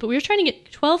I went, but we were trying to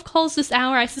get 12 calls this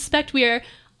hour. I suspect we are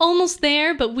almost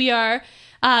there, but we are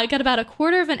got about a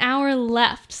quarter of an hour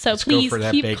left. So please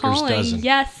keep calling. Dozen.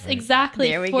 Yes, right. Exactly.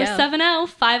 There we go.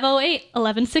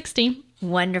 470-508-1160.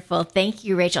 Wonderful. Thank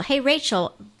you, Rachel. Hey,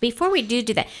 Rachel, before we do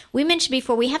that, we mentioned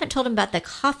before we haven't told them about the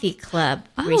coffee club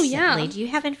recently. Yeah. Do you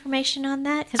have information on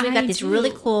that? Because we've got these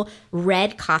really cool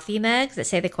red coffee mugs that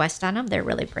say the Quest on them. They're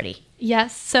really pretty.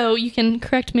 Yes. So you can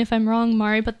correct me if I'm wrong,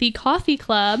 Mari, but the coffee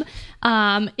club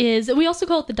we also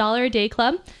call it the $1 a day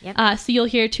club. Yep. So you'll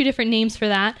hear two different names for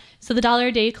that. So the $1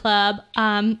 a day club,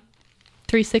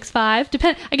 365.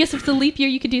 I guess if it's a leap year,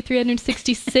 you could do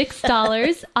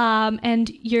 $366. And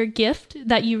your gift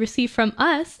that you receive from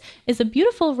us is a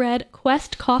beautiful red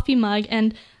Quest coffee mug,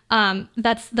 and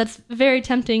that's very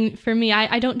tempting for me.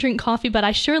 I don't drink coffee, but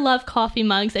I sure love coffee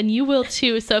mugs, and you will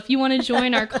too. So if you want to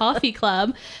join our coffee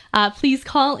club, please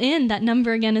call in. That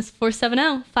number again is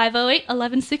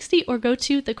 470-508-1160, or go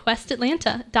to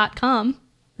thequestatlanta.com.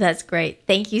 That's great.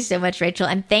 Thank you so much, Rachel.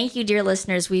 And thank you, dear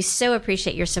listeners. We so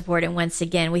appreciate your support. And once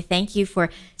again, we thank you for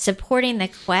supporting the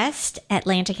Quest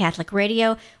Atlanta Catholic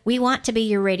Radio. We want to be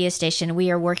your radio station.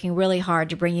 We are working really hard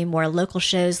to bring you more local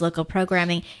shows, local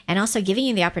programming, and also giving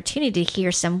you the opportunity to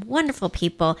hear some wonderful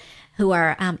people who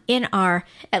are in our,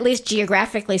 at least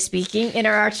geographically speaking, in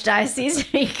our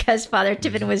archdiocese, because Father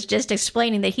Tipton was just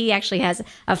explaining that he actually has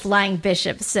a flying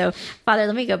bishop. So, Father,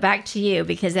 let me go back to you,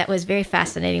 because that was very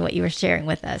fascinating what you were sharing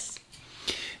with us.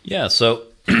 Yeah, so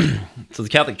the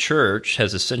Catholic Church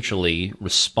has essentially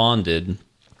responded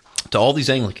to all these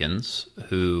Anglicans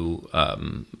who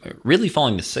really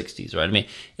following the 60s, right? I mean,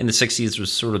 in the 60s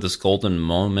was sort of this golden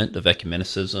moment of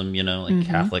ecumenicism, like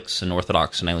Catholics and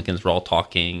Orthodox and Anglicans were all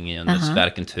talking in this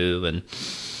Vatican II,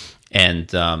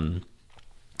 and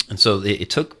so it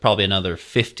took probably another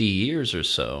 50 years or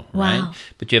so, right? Wow.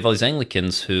 But you have all these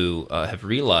Anglicans who have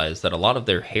realized that a lot of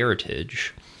their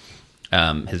heritage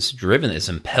has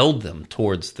impelled them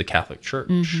towards the Catholic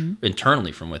Church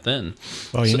internally from within.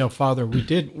 Well, Father,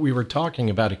 we were talking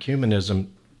about ecumenism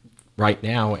right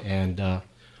now, and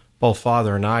both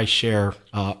Father and I share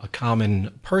a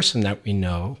common person that we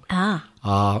know.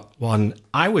 When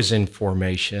I was in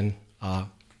formation,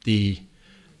 the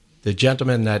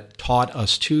gentleman that taught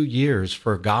us 2 years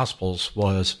for Gospels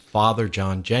was Father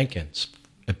John Jenkins,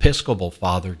 Episcopal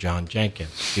Father John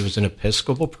Jenkins. He was an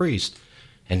Episcopal priest,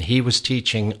 and he was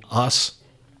teaching us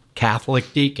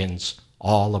Catholic deacons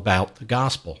all about the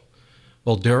gospel.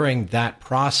 Well, during that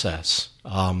process,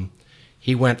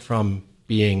 he went from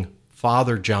being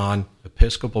Father John,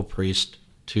 Episcopal priest,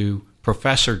 to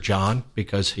Professor John,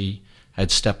 because he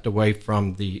had stepped away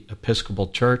from the Episcopal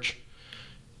Church,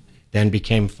 then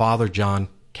became Father John,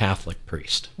 Catholic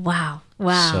priest. Wow.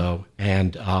 So,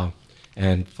 and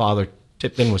Father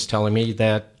Tipton was telling me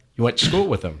that you went to school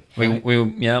with him. Right?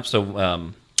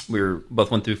 We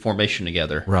both went through formation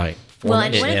together. Right.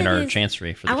 In our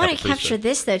chancery for the I want to Catholic capture priesthood.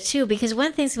 this, though, too, because one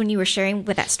of the things when you were sharing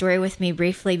with that story with me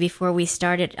briefly before we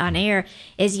started on air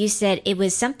is you said it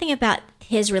was something about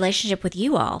his relationship with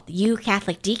you all, you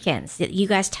Catholic deacons, that you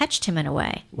guys touched him in a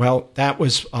way. Well, that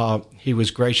was, he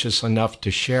was gracious enough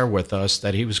to share with us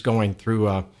that he was going through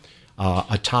a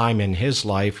time in his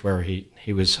life where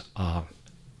he was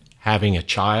having a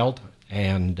child,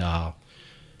 and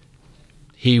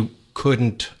he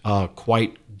couldn't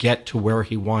quite get to where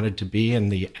he wanted to be in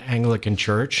the Anglican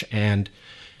Church. And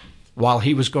while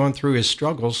he was going through his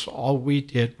struggles, all we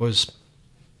did was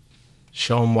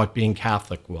show him what being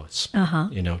Catholic was.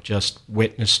 Just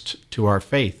witnessed to our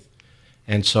faith.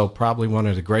 And so probably one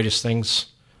of the greatest things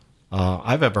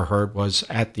I've ever heard was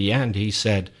at the end, he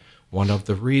said, one of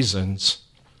the reasons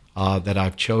that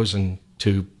I've chosen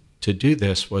to do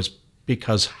this was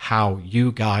because how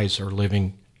you guys are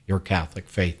living your Catholic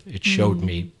faith. It showed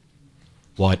me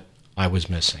what I was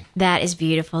missing. That is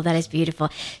beautiful. That is beautiful.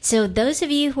 So those of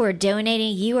you who are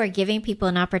donating, you are giving people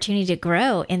an opportunity to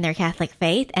grow in their Catholic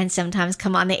faith and sometimes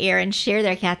come on the air and share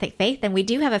their Catholic faith. And we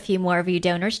do have a few more of you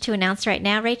donors to announce right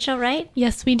now, Rachel, right?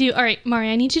 Yes, we do. All right, Mari,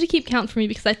 I need you to keep count for me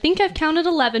because I think I've counted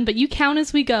 11, but you count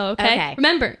as we go, okay?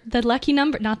 Remember, the lucky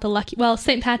number,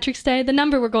 St. Patrick's Day, the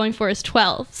number we're going for is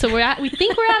 12. So we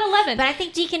think we're at 11. But I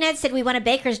think Deacon Ed said we want a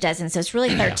baker's dozen, so it's really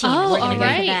 13. Oh, all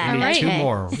right. Two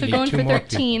more. So going for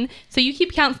 13. So you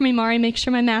keep count for me, Mari. Make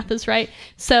sure my math is right.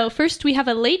 So first, we have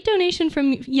a late donation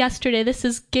from yesterday. This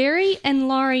is Gary and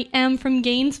Laurie M. from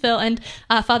Gainesville. And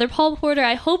Father Paul Porter,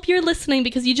 I hope you're listening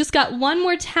because you just got one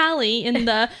more tally in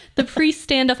the priest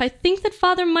standoff. I think that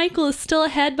Father Michael is still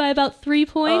ahead by about 3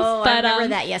 points. Oh, I remember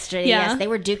that yesterday. Yeah. Yes, they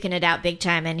were duking it out big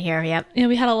time in here. Yep. Yeah,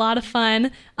 we had a lot of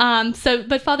fun.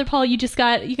 But Father Paul, you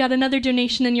got another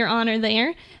donation in your honor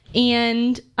there.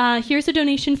 And here's a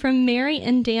donation from Mary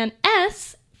and Dan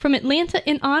S. from Atlanta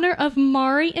in honor of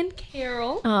Mari and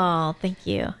Carol. Oh, thank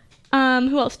you.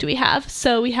 Who else do we have?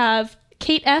 So we have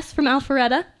Kate S. from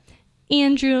Alpharetta,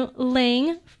 Andrew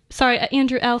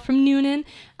L. from Noonan,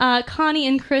 Connie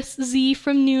and Chris Z.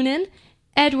 from Noonan,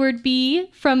 Edward B.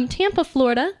 from Tampa,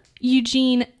 Florida,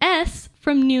 Eugene S.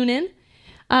 from Noonan,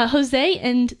 Jose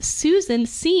and Susan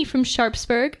C. from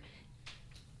Sharpsburg,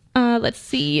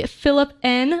 Philip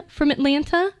N. from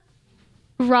Atlanta,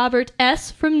 Robert S.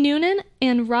 from Noonan,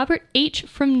 and Robert H.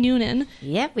 from Noonan.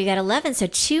 Yep, we got 11, so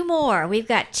 2 more. We've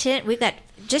got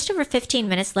just over 15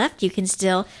 minutes left. You can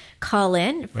still call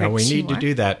in. Well, we need to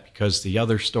do that because the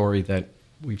other story that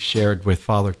we've shared with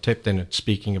Father Tipton,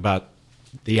 speaking about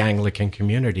the Anglican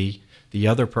community, the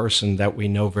other person that we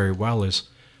know very well is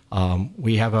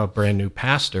we have a brand new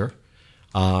pastor,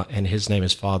 and his name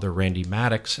is Father Randy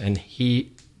Maddox, and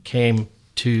he came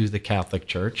to the Catholic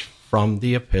Church from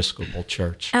the Episcopal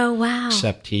Church. Oh, wow.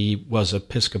 Except he was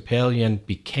Episcopalian,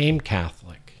 became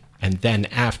Catholic, and then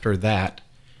after that,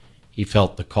 he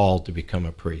felt the call to become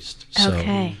a priest.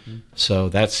 So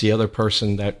that's the other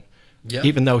person that,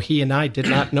 even though he and I did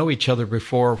not know each other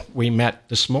before we met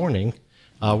this morning,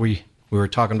 we were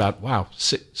talking about,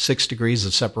 6 degrees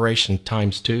of separation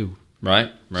times 2.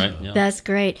 Right. Yeah. That's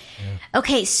great. Yeah.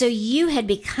 Okay, so you had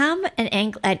become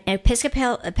an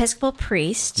Episcopal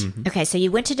priest. Mm-hmm. Okay, so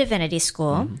you went to divinity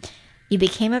school. Mm-hmm. You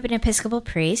became an Episcopal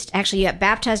priest. Actually, you got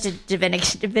baptized at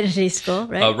divinity school,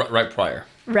 right? Right prior.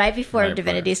 Right before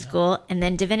divinity school, and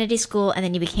then divinity school, and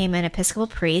then you became an Episcopal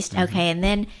priest. Mm-hmm. Okay, and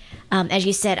then, as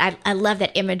you said, I love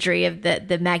that imagery of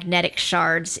the magnetic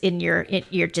shards in your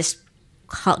just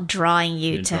drawing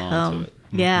you to home.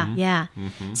 Yeah.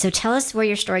 Mm-hmm. So tell us where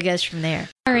your story goes from there.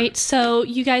 All right, so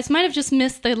you guys might have just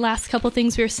missed the last couple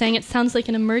things we were saying. It sounds like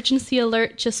an emergency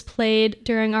alert just played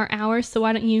during our hour, so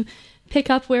why don't you pick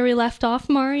up where we left off,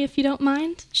 Mari, if you don't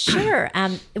mind? Sure.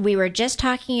 We were just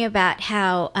talking about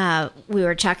how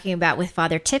with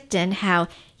Father Tipton, how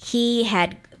he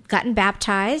had gotten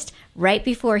baptized right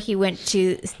before he went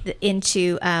into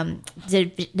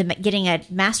getting a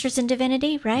master's in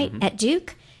divinity, right, at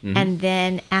Duke. Mm-hmm. And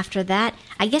then after that,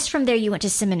 I guess from there you went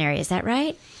to seminary. Is that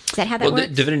right? Is that how that works?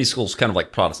 Divinity school is kind of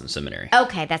like Protestant seminary.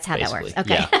 Okay, that's how that works.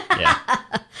 Okay. Yeah.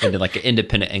 And then like an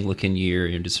independent Anglican year,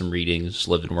 did some readings,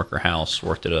 lived in worker house,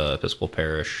 worked at a Episcopal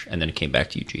parish, and then came back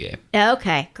to UGA.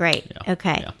 Okay, great.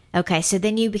 Yeah. Okay, so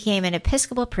then you became an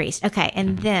Episcopal priest. Okay,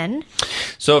 and then?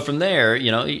 So from there,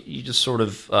 you just sort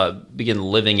of begin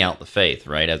living out the faith,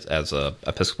 right, as a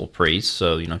Episcopal priest.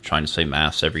 So, trying to say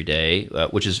Mass every day,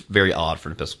 which is very odd for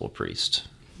an Episcopal priest.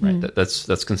 Right,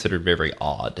 that's considered very, very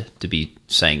odd to be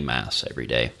saying Mass every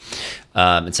day,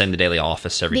 and saying the daily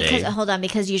office every day. Hold on,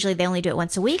 because usually they only do it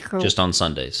once a week, or just on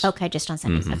Sundays. Okay, just on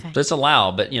Sundays. Mm-hmm. Okay, so it's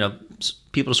allowed, but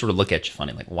people sort of look at you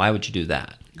funny, like, why would you do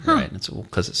that? Right? And it's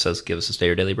because it says, "Give us this day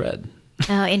our daily bread."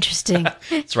 Oh, interesting.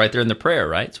 It's right there in the prayer,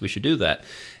 right? So we should do that.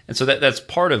 And so that's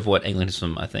part of what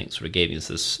Anglicanism, I think, sort of gave us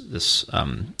this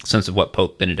sense of what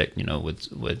Pope Benedict, would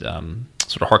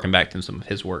sort of harken back to some of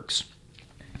his works.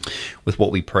 with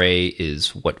what we pray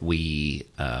is what we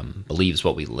believe is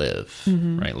what we live,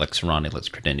 right? Lex orandi, lex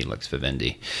credendi, lex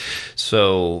vivendi.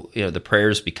 So, the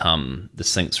prayers become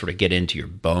this thing that sort of get into your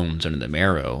bones, under the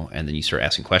marrow, and then you start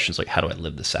asking questions like, how do I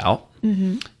live this out?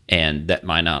 And that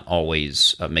might not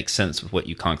always make sense with what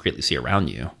you concretely see around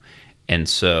you. And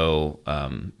so,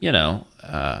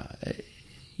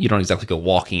 you don't exactly go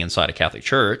walking inside a Catholic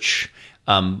church,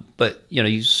 but,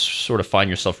 you sort of find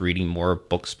yourself reading more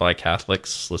books by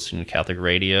Catholics, listening to Catholic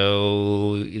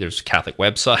radio, there's Catholic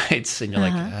websites, and you're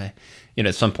like,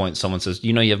 at some point someone says,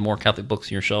 you have more Catholic books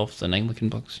on your shelf than Anglican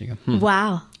books? You go,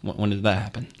 Wow. When did that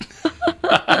happen?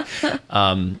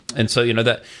 And so,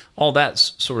 that all that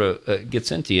sort of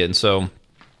gets into you. And so,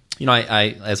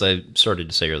 I as I started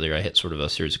to say earlier, I hit sort of a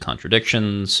series of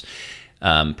contradictions,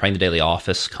 praying the daily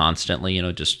office constantly,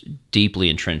 just deeply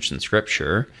entrenched in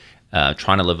Scripture,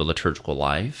 trying to live a liturgical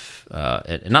life,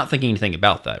 and not thinking anything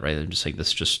about that, right? I'm just saying this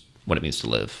is just what it means to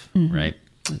live, right?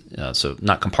 So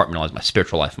not compartmentalize my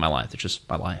spiritual life in my life. It's just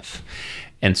my life.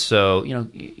 And so,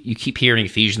 you keep hearing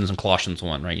Ephesians and Colossians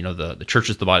 1, right? The church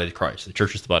is the body of Christ. The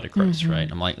church is the body of Christ, right?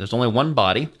 I'm like, there's only one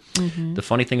body. The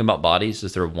funny thing about bodies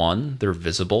is they're one, they're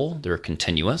visible, they're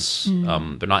continuous.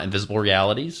 They're not invisible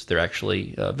realities. They're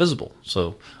actually visible.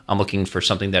 So I'm looking for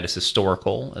something that is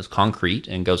historical, is concrete,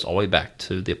 and goes all the way back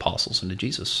to the apostles and to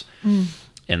Jesus.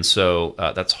 And so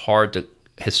that's hard to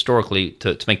historically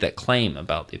to make that claim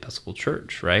about the Episcopal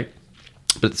Church, right?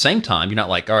 But at the same time, you're not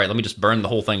like, all right, let me just burn the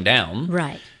whole thing down.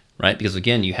 Right. Because,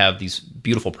 again, you have these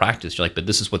beautiful practices. You're like, but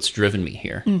this is what's driven me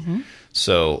here.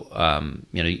 So,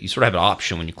 you sort of have an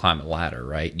option when you climb a ladder,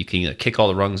 right? You can either kick all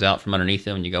the rungs out from underneath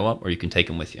you when you go up, or you can take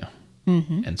them with you.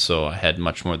 And so I had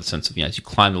much more the sense of, as you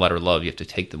climb the ladder of love, you have to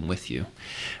take them with you.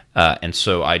 And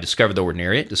so I discovered the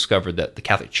Ordinariate, discovered that the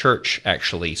Catholic Church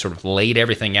actually sort of laid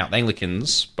everything out. The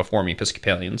Anglicans, before me,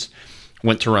 Episcopalians,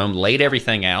 went to Rome, laid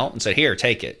everything out, and said, here,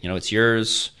 take it. It's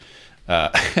yours.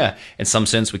 In some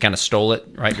sense, we kind of stole it,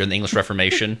 right, during the English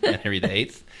Reformation and Henry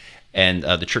VIII. And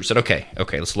the church said, okay,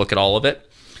 let's look at all of it.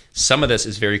 Some of this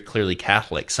is very clearly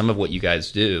Catholic. Some of what you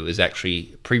guys do is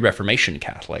actually pre-Reformation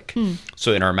Catholic.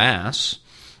 So in our Mass,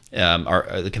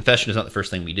 the confession is not the first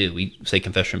thing we do. We say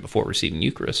confession before receiving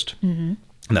Eucharist. And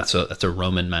that's a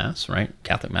Roman Mass, right?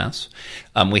 Catholic Mass.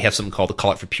 We have something called the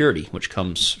Collect for Purity, which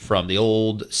comes from the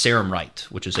old Sarum Rite,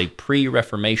 which is a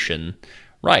pre-Reformation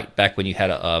rite, back when you had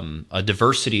a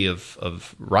diversity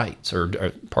of rites,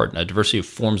 a diversity of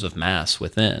forms of Mass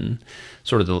within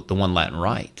sort of the one Latin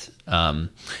rite. And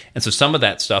so some of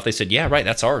that stuff, they said, yeah, right,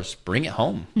 that's ours. Bring it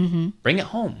home. Bring it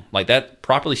home. Like that,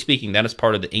 properly speaking, that is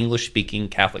part of the English-speaking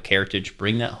Catholic heritage.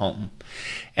 Bring that home.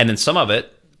 And then some of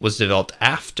it was developed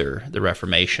after the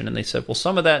Reformation, and they said, well,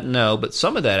 some of that, no, but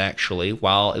some of that actually,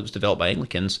 while it was developed by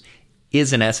Anglicans,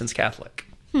 is in essence Catholic.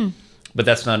 But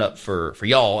that's not up for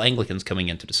y'all Anglicans coming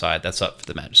in to decide. That's up for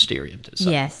the magisterium to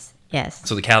decide. Yes.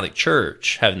 So the Catholic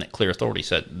Church, having that clear authority,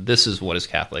 said, this is what is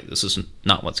Catholic. This is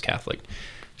not what's Catholic.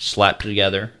 Slapped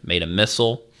together, made a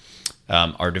missal.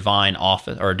 Our divine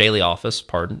office, our daily office,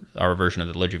 our version of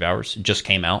the Liturgy of Hours just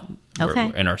came out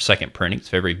in our second printing. It's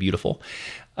very, very beautiful.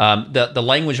 The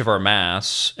language of our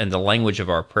Mass and the language of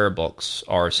our prayer books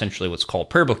are essentially what's called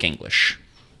prayer book English.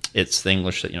 It's the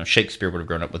English that Shakespeare would have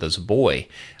grown up with as a boy.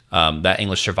 That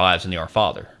English survives in the Our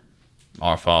Father.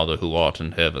 Our Father who art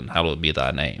in heaven, hallowed be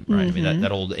thy name. Right? I mean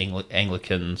that old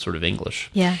Anglican sort of English.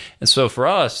 Yeah. And so for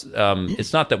us,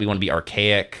 it's not that we want to be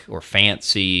archaic or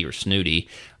fancy or snooty.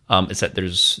 It's that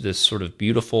there's this sort of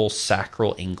beautiful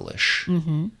sacral English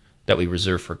that we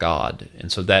reserve for God.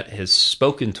 And so that has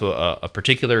spoken to a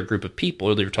particular group of people.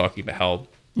 Earlier, we were talking about how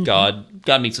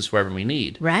God meets us wherever we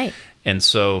need. Right. And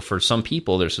so for some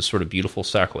people, there's this sort of beautiful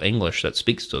sacral English that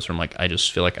speaks to us. I'm like, I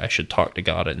just feel like I should talk to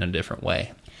God in a different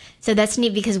way. So that's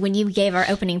neat, because when you gave our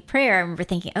opening prayer, I remember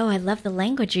thinking, oh, I love the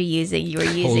language you're using. You were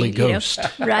using Holy Ghost.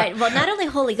 Right. Well, not only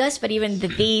Holy Ghost, but even the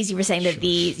these. You were saying the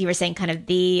these. You were saying kind of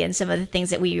the, and some of the things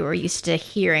that we were used to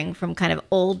hearing from kind of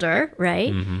older,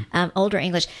 right? Older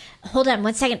English. Hold on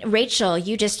 1 second. Rachel,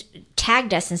 you just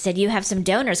tagged us and said you have some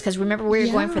donors, because remember we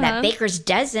were going for that baker's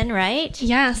dozen, right?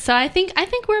 Yeah. So I think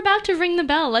we're about to ring the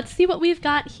bell. Let's see what we've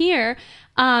got here.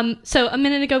 So a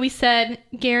minute ago we said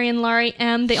Gary and Laurie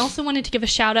M. They also wanted to give a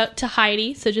shout out to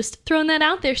Heidi. So just throwing that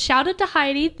out there. Shout out to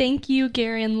Heidi. Thank you,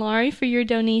 Gary and Laurie, for your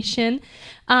donation.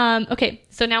 Okay,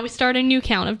 so now we start a new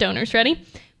count of donors. Ready?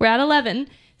 We're at 11.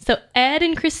 So Ed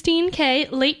and Christine K,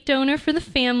 late donor for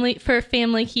Family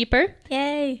Keeper.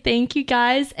 Yay. Thank you,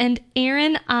 guys. And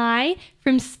Aaron I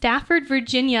from Stafford,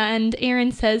 Virginia. And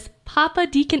Aaron says, Papa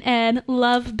Deacon Ed,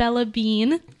 love Bella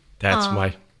Bean. That's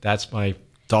my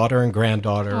daughter and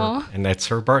granddaughter, and that's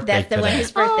her birthday That's the today. one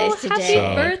whose birthday's today.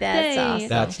 Happy birthday. That's awesome.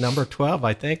 That's number 12,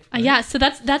 I think. Yeah, so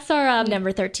that's our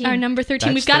number 13. Our number 13.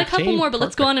 That's We've got a couple 13. more, but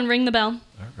let's go on and ring the bell.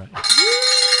 All right.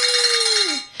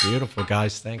 Beautiful,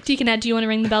 guys. Thanks. Deacon Ed, do you want to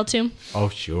ring the bell too? Oh,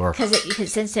 sure.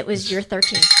 Because since it was your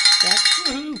 13th. Yep.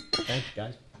 Thanks,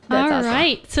 guys. That's All awesome.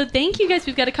 right. So thank you guys.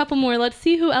 We've got a couple more. Let's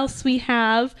see who else we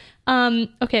have.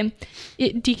 Okay.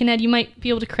 Deacon Ed, you might be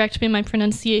able to correct me in my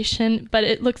pronunciation, but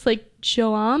it looks like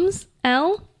Joams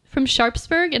L from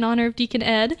Sharpsburg in honor of Deacon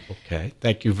Ed. Okay.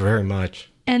 Thank you very much.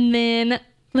 And then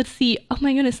let's see. Oh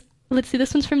my goodness. Let's see.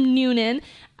 This one's from Noonan.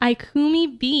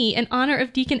 Ikumi B in honor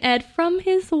of Deacon Ed from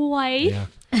his wife. Yeah.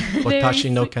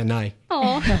 Watashi no kanai.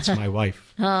 Oh. That's my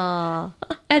wife. Oh.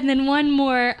 And then one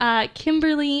more,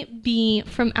 Kimberly B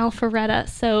from Alpharetta.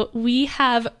 So we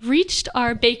have reached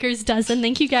our baker's dozen.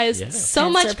 Thank you guys so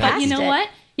And much. But surpassed you know it. what?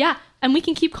 Yeah. And we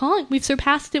can keep calling. We've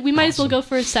surpassed it. We might as well go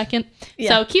for a second. Yeah.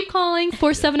 So keep calling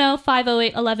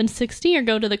 470-508-1160 or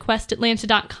go to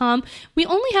thequestatlanta.com. We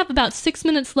only have about 6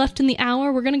 minutes left in the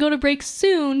hour. We're going to go to break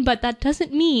soon, but that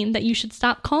doesn't mean that you should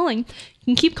stop calling. You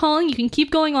can keep calling. You can keep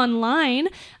going online,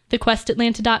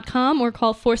 thequestatlanta.com, or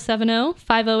call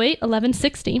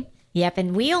 470-508-1160. Yep,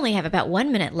 and we only have about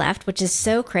 1 minute left, which is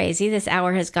so crazy. This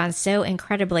hour has gone so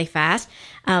incredibly fast.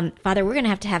 Father, we're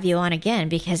going to have you on again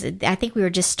because I think we were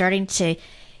just starting to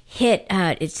hit,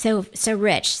 it's so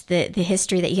rich, the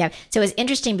history that you have. So it's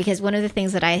interesting because one of the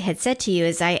things that I had said to you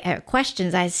is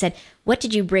questions, I said, what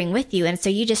did you bring with you? And so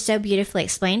you just so beautifully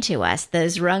explained to us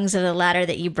those rungs of the ladder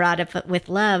that you brought up with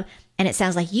love. And it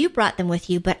sounds like you brought them with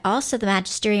you, but also the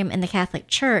magisterium in the Catholic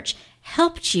Church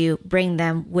helped you bring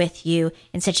them with you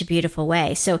in such a beautiful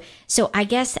way. So I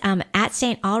guess at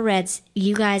Saint Aelred's,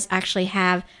 you guys actually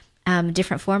have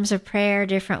different forms of prayer,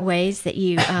 different ways that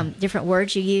you, different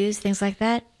words you use, things like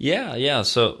that. Yeah.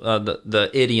 So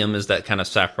the idiom is that kind of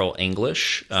sacral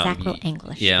English. Sacral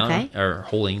English. Yeah, Okay. or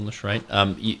Holy English, right?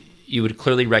 You would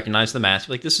clearly recognize the Mass.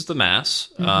 Like, this is the Mass.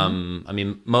 Mm-hmm. I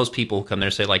mean, most people come there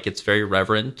and say, like, it's very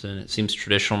reverent and it seems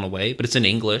traditional in a way, but it's in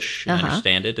English. I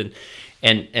understand it.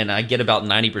 And I get about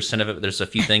 90% of it. But there's a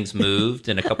few things moved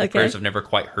and a couple of prayers I've never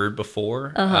quite heard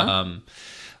before.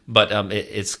 But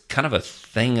it's kind of a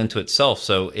thing unto itself.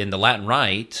 So in the Latin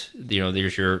Rite,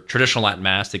 there's your traditional Latin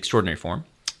Mass, the extraordinary form.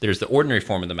 There's the ordinary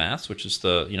form of the Mass, which is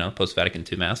the post-Vatican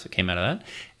II Mass that came out of that.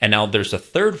 And now there's a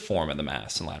third form of the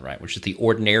Mass in Latin Rite, which is the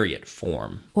Ordinariate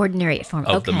form. Ordinariate form.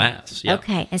 Of the Mass, yeah.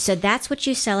 Okay, and so that's what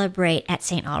you celebrate at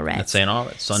Saint Aelred. At Saint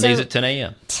Aelred, Sundays at 10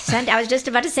 a.m. I was just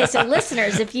about to say, so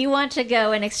listeners, if you want to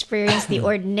go and experience the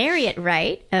Ordinariate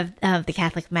Rite of the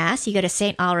Catholic Mass, you go to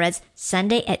Saint Aelred's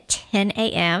Sunday at 10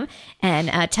 a.m.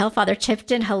 and tell Father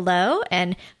Tipton hello.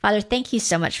 And Father, thank you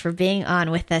so much for being on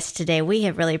with us today. We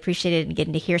have really appreciated and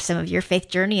getting to hear some of your faith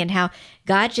journey and how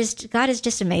God is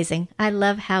just amazing. I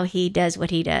love how he does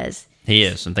what he does. He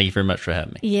is, and thank you very much for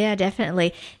having me. Yeah,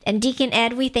 definitely. And Deacon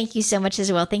Ed, we thank you so much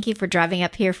as well. Thank you for driving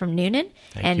up here from Noonan.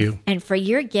 Thank you. And for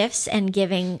your gifts and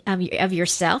giving of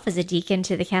yourself as a deacon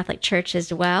to the Catholic Church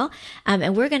as well.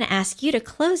 And we're going to ask you to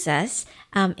close us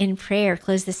in prayer,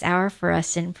 close this hour for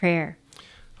us in prayer.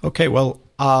 Okay, well,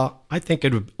 I think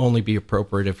it would only be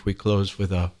appropriate if we close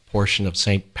with a portion of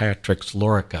St. Patrick's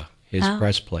Lorica, his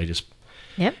breastplate.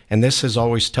 Yep. And this has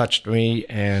always touched me,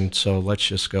 and so let's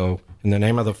just go. In the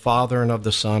name of the Father, and of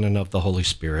the Son, and of the Holy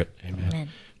Spirit. Amen. Amen.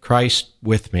 Christ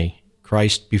with me,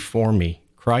 Christ before me,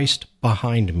 Christ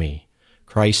behind me,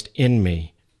 Christ in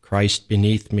me, Christ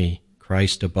beneath me,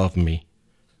 Christ above me,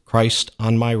 Christ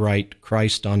on my right,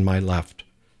 Christ on my left,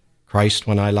 Christ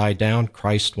when I lie down,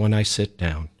 Christ when I sit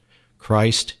down,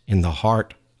 Christ in the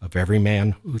heart of every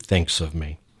man who thinks of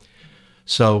me.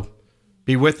 So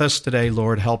be with us today,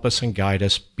 Lord. Help us and guide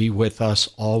us. Be with us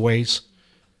always.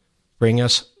 Bring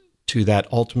us to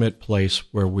that ultimate place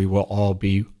where we will all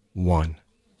be one.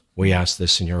 We ask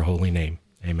this in your holy name.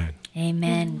 Amen.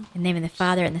 Amen. In the name of the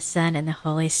Father, and the Son, and the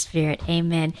Holy Spirit.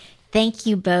 Amen. Thank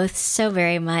you both so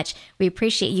very much. We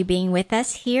appreciate you being with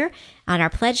us here on our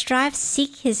pledge drive,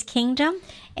 Seek His Kingdom.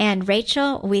 And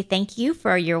Rachel, we thank you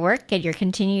for your work and your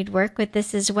continued work with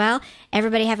this as well.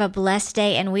 Everybody have a blessed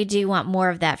day, and we do want more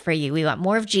of that for you. We want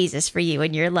more of Jesus for you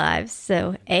in your lives.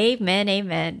 So, amen,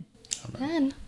 amen. Amen.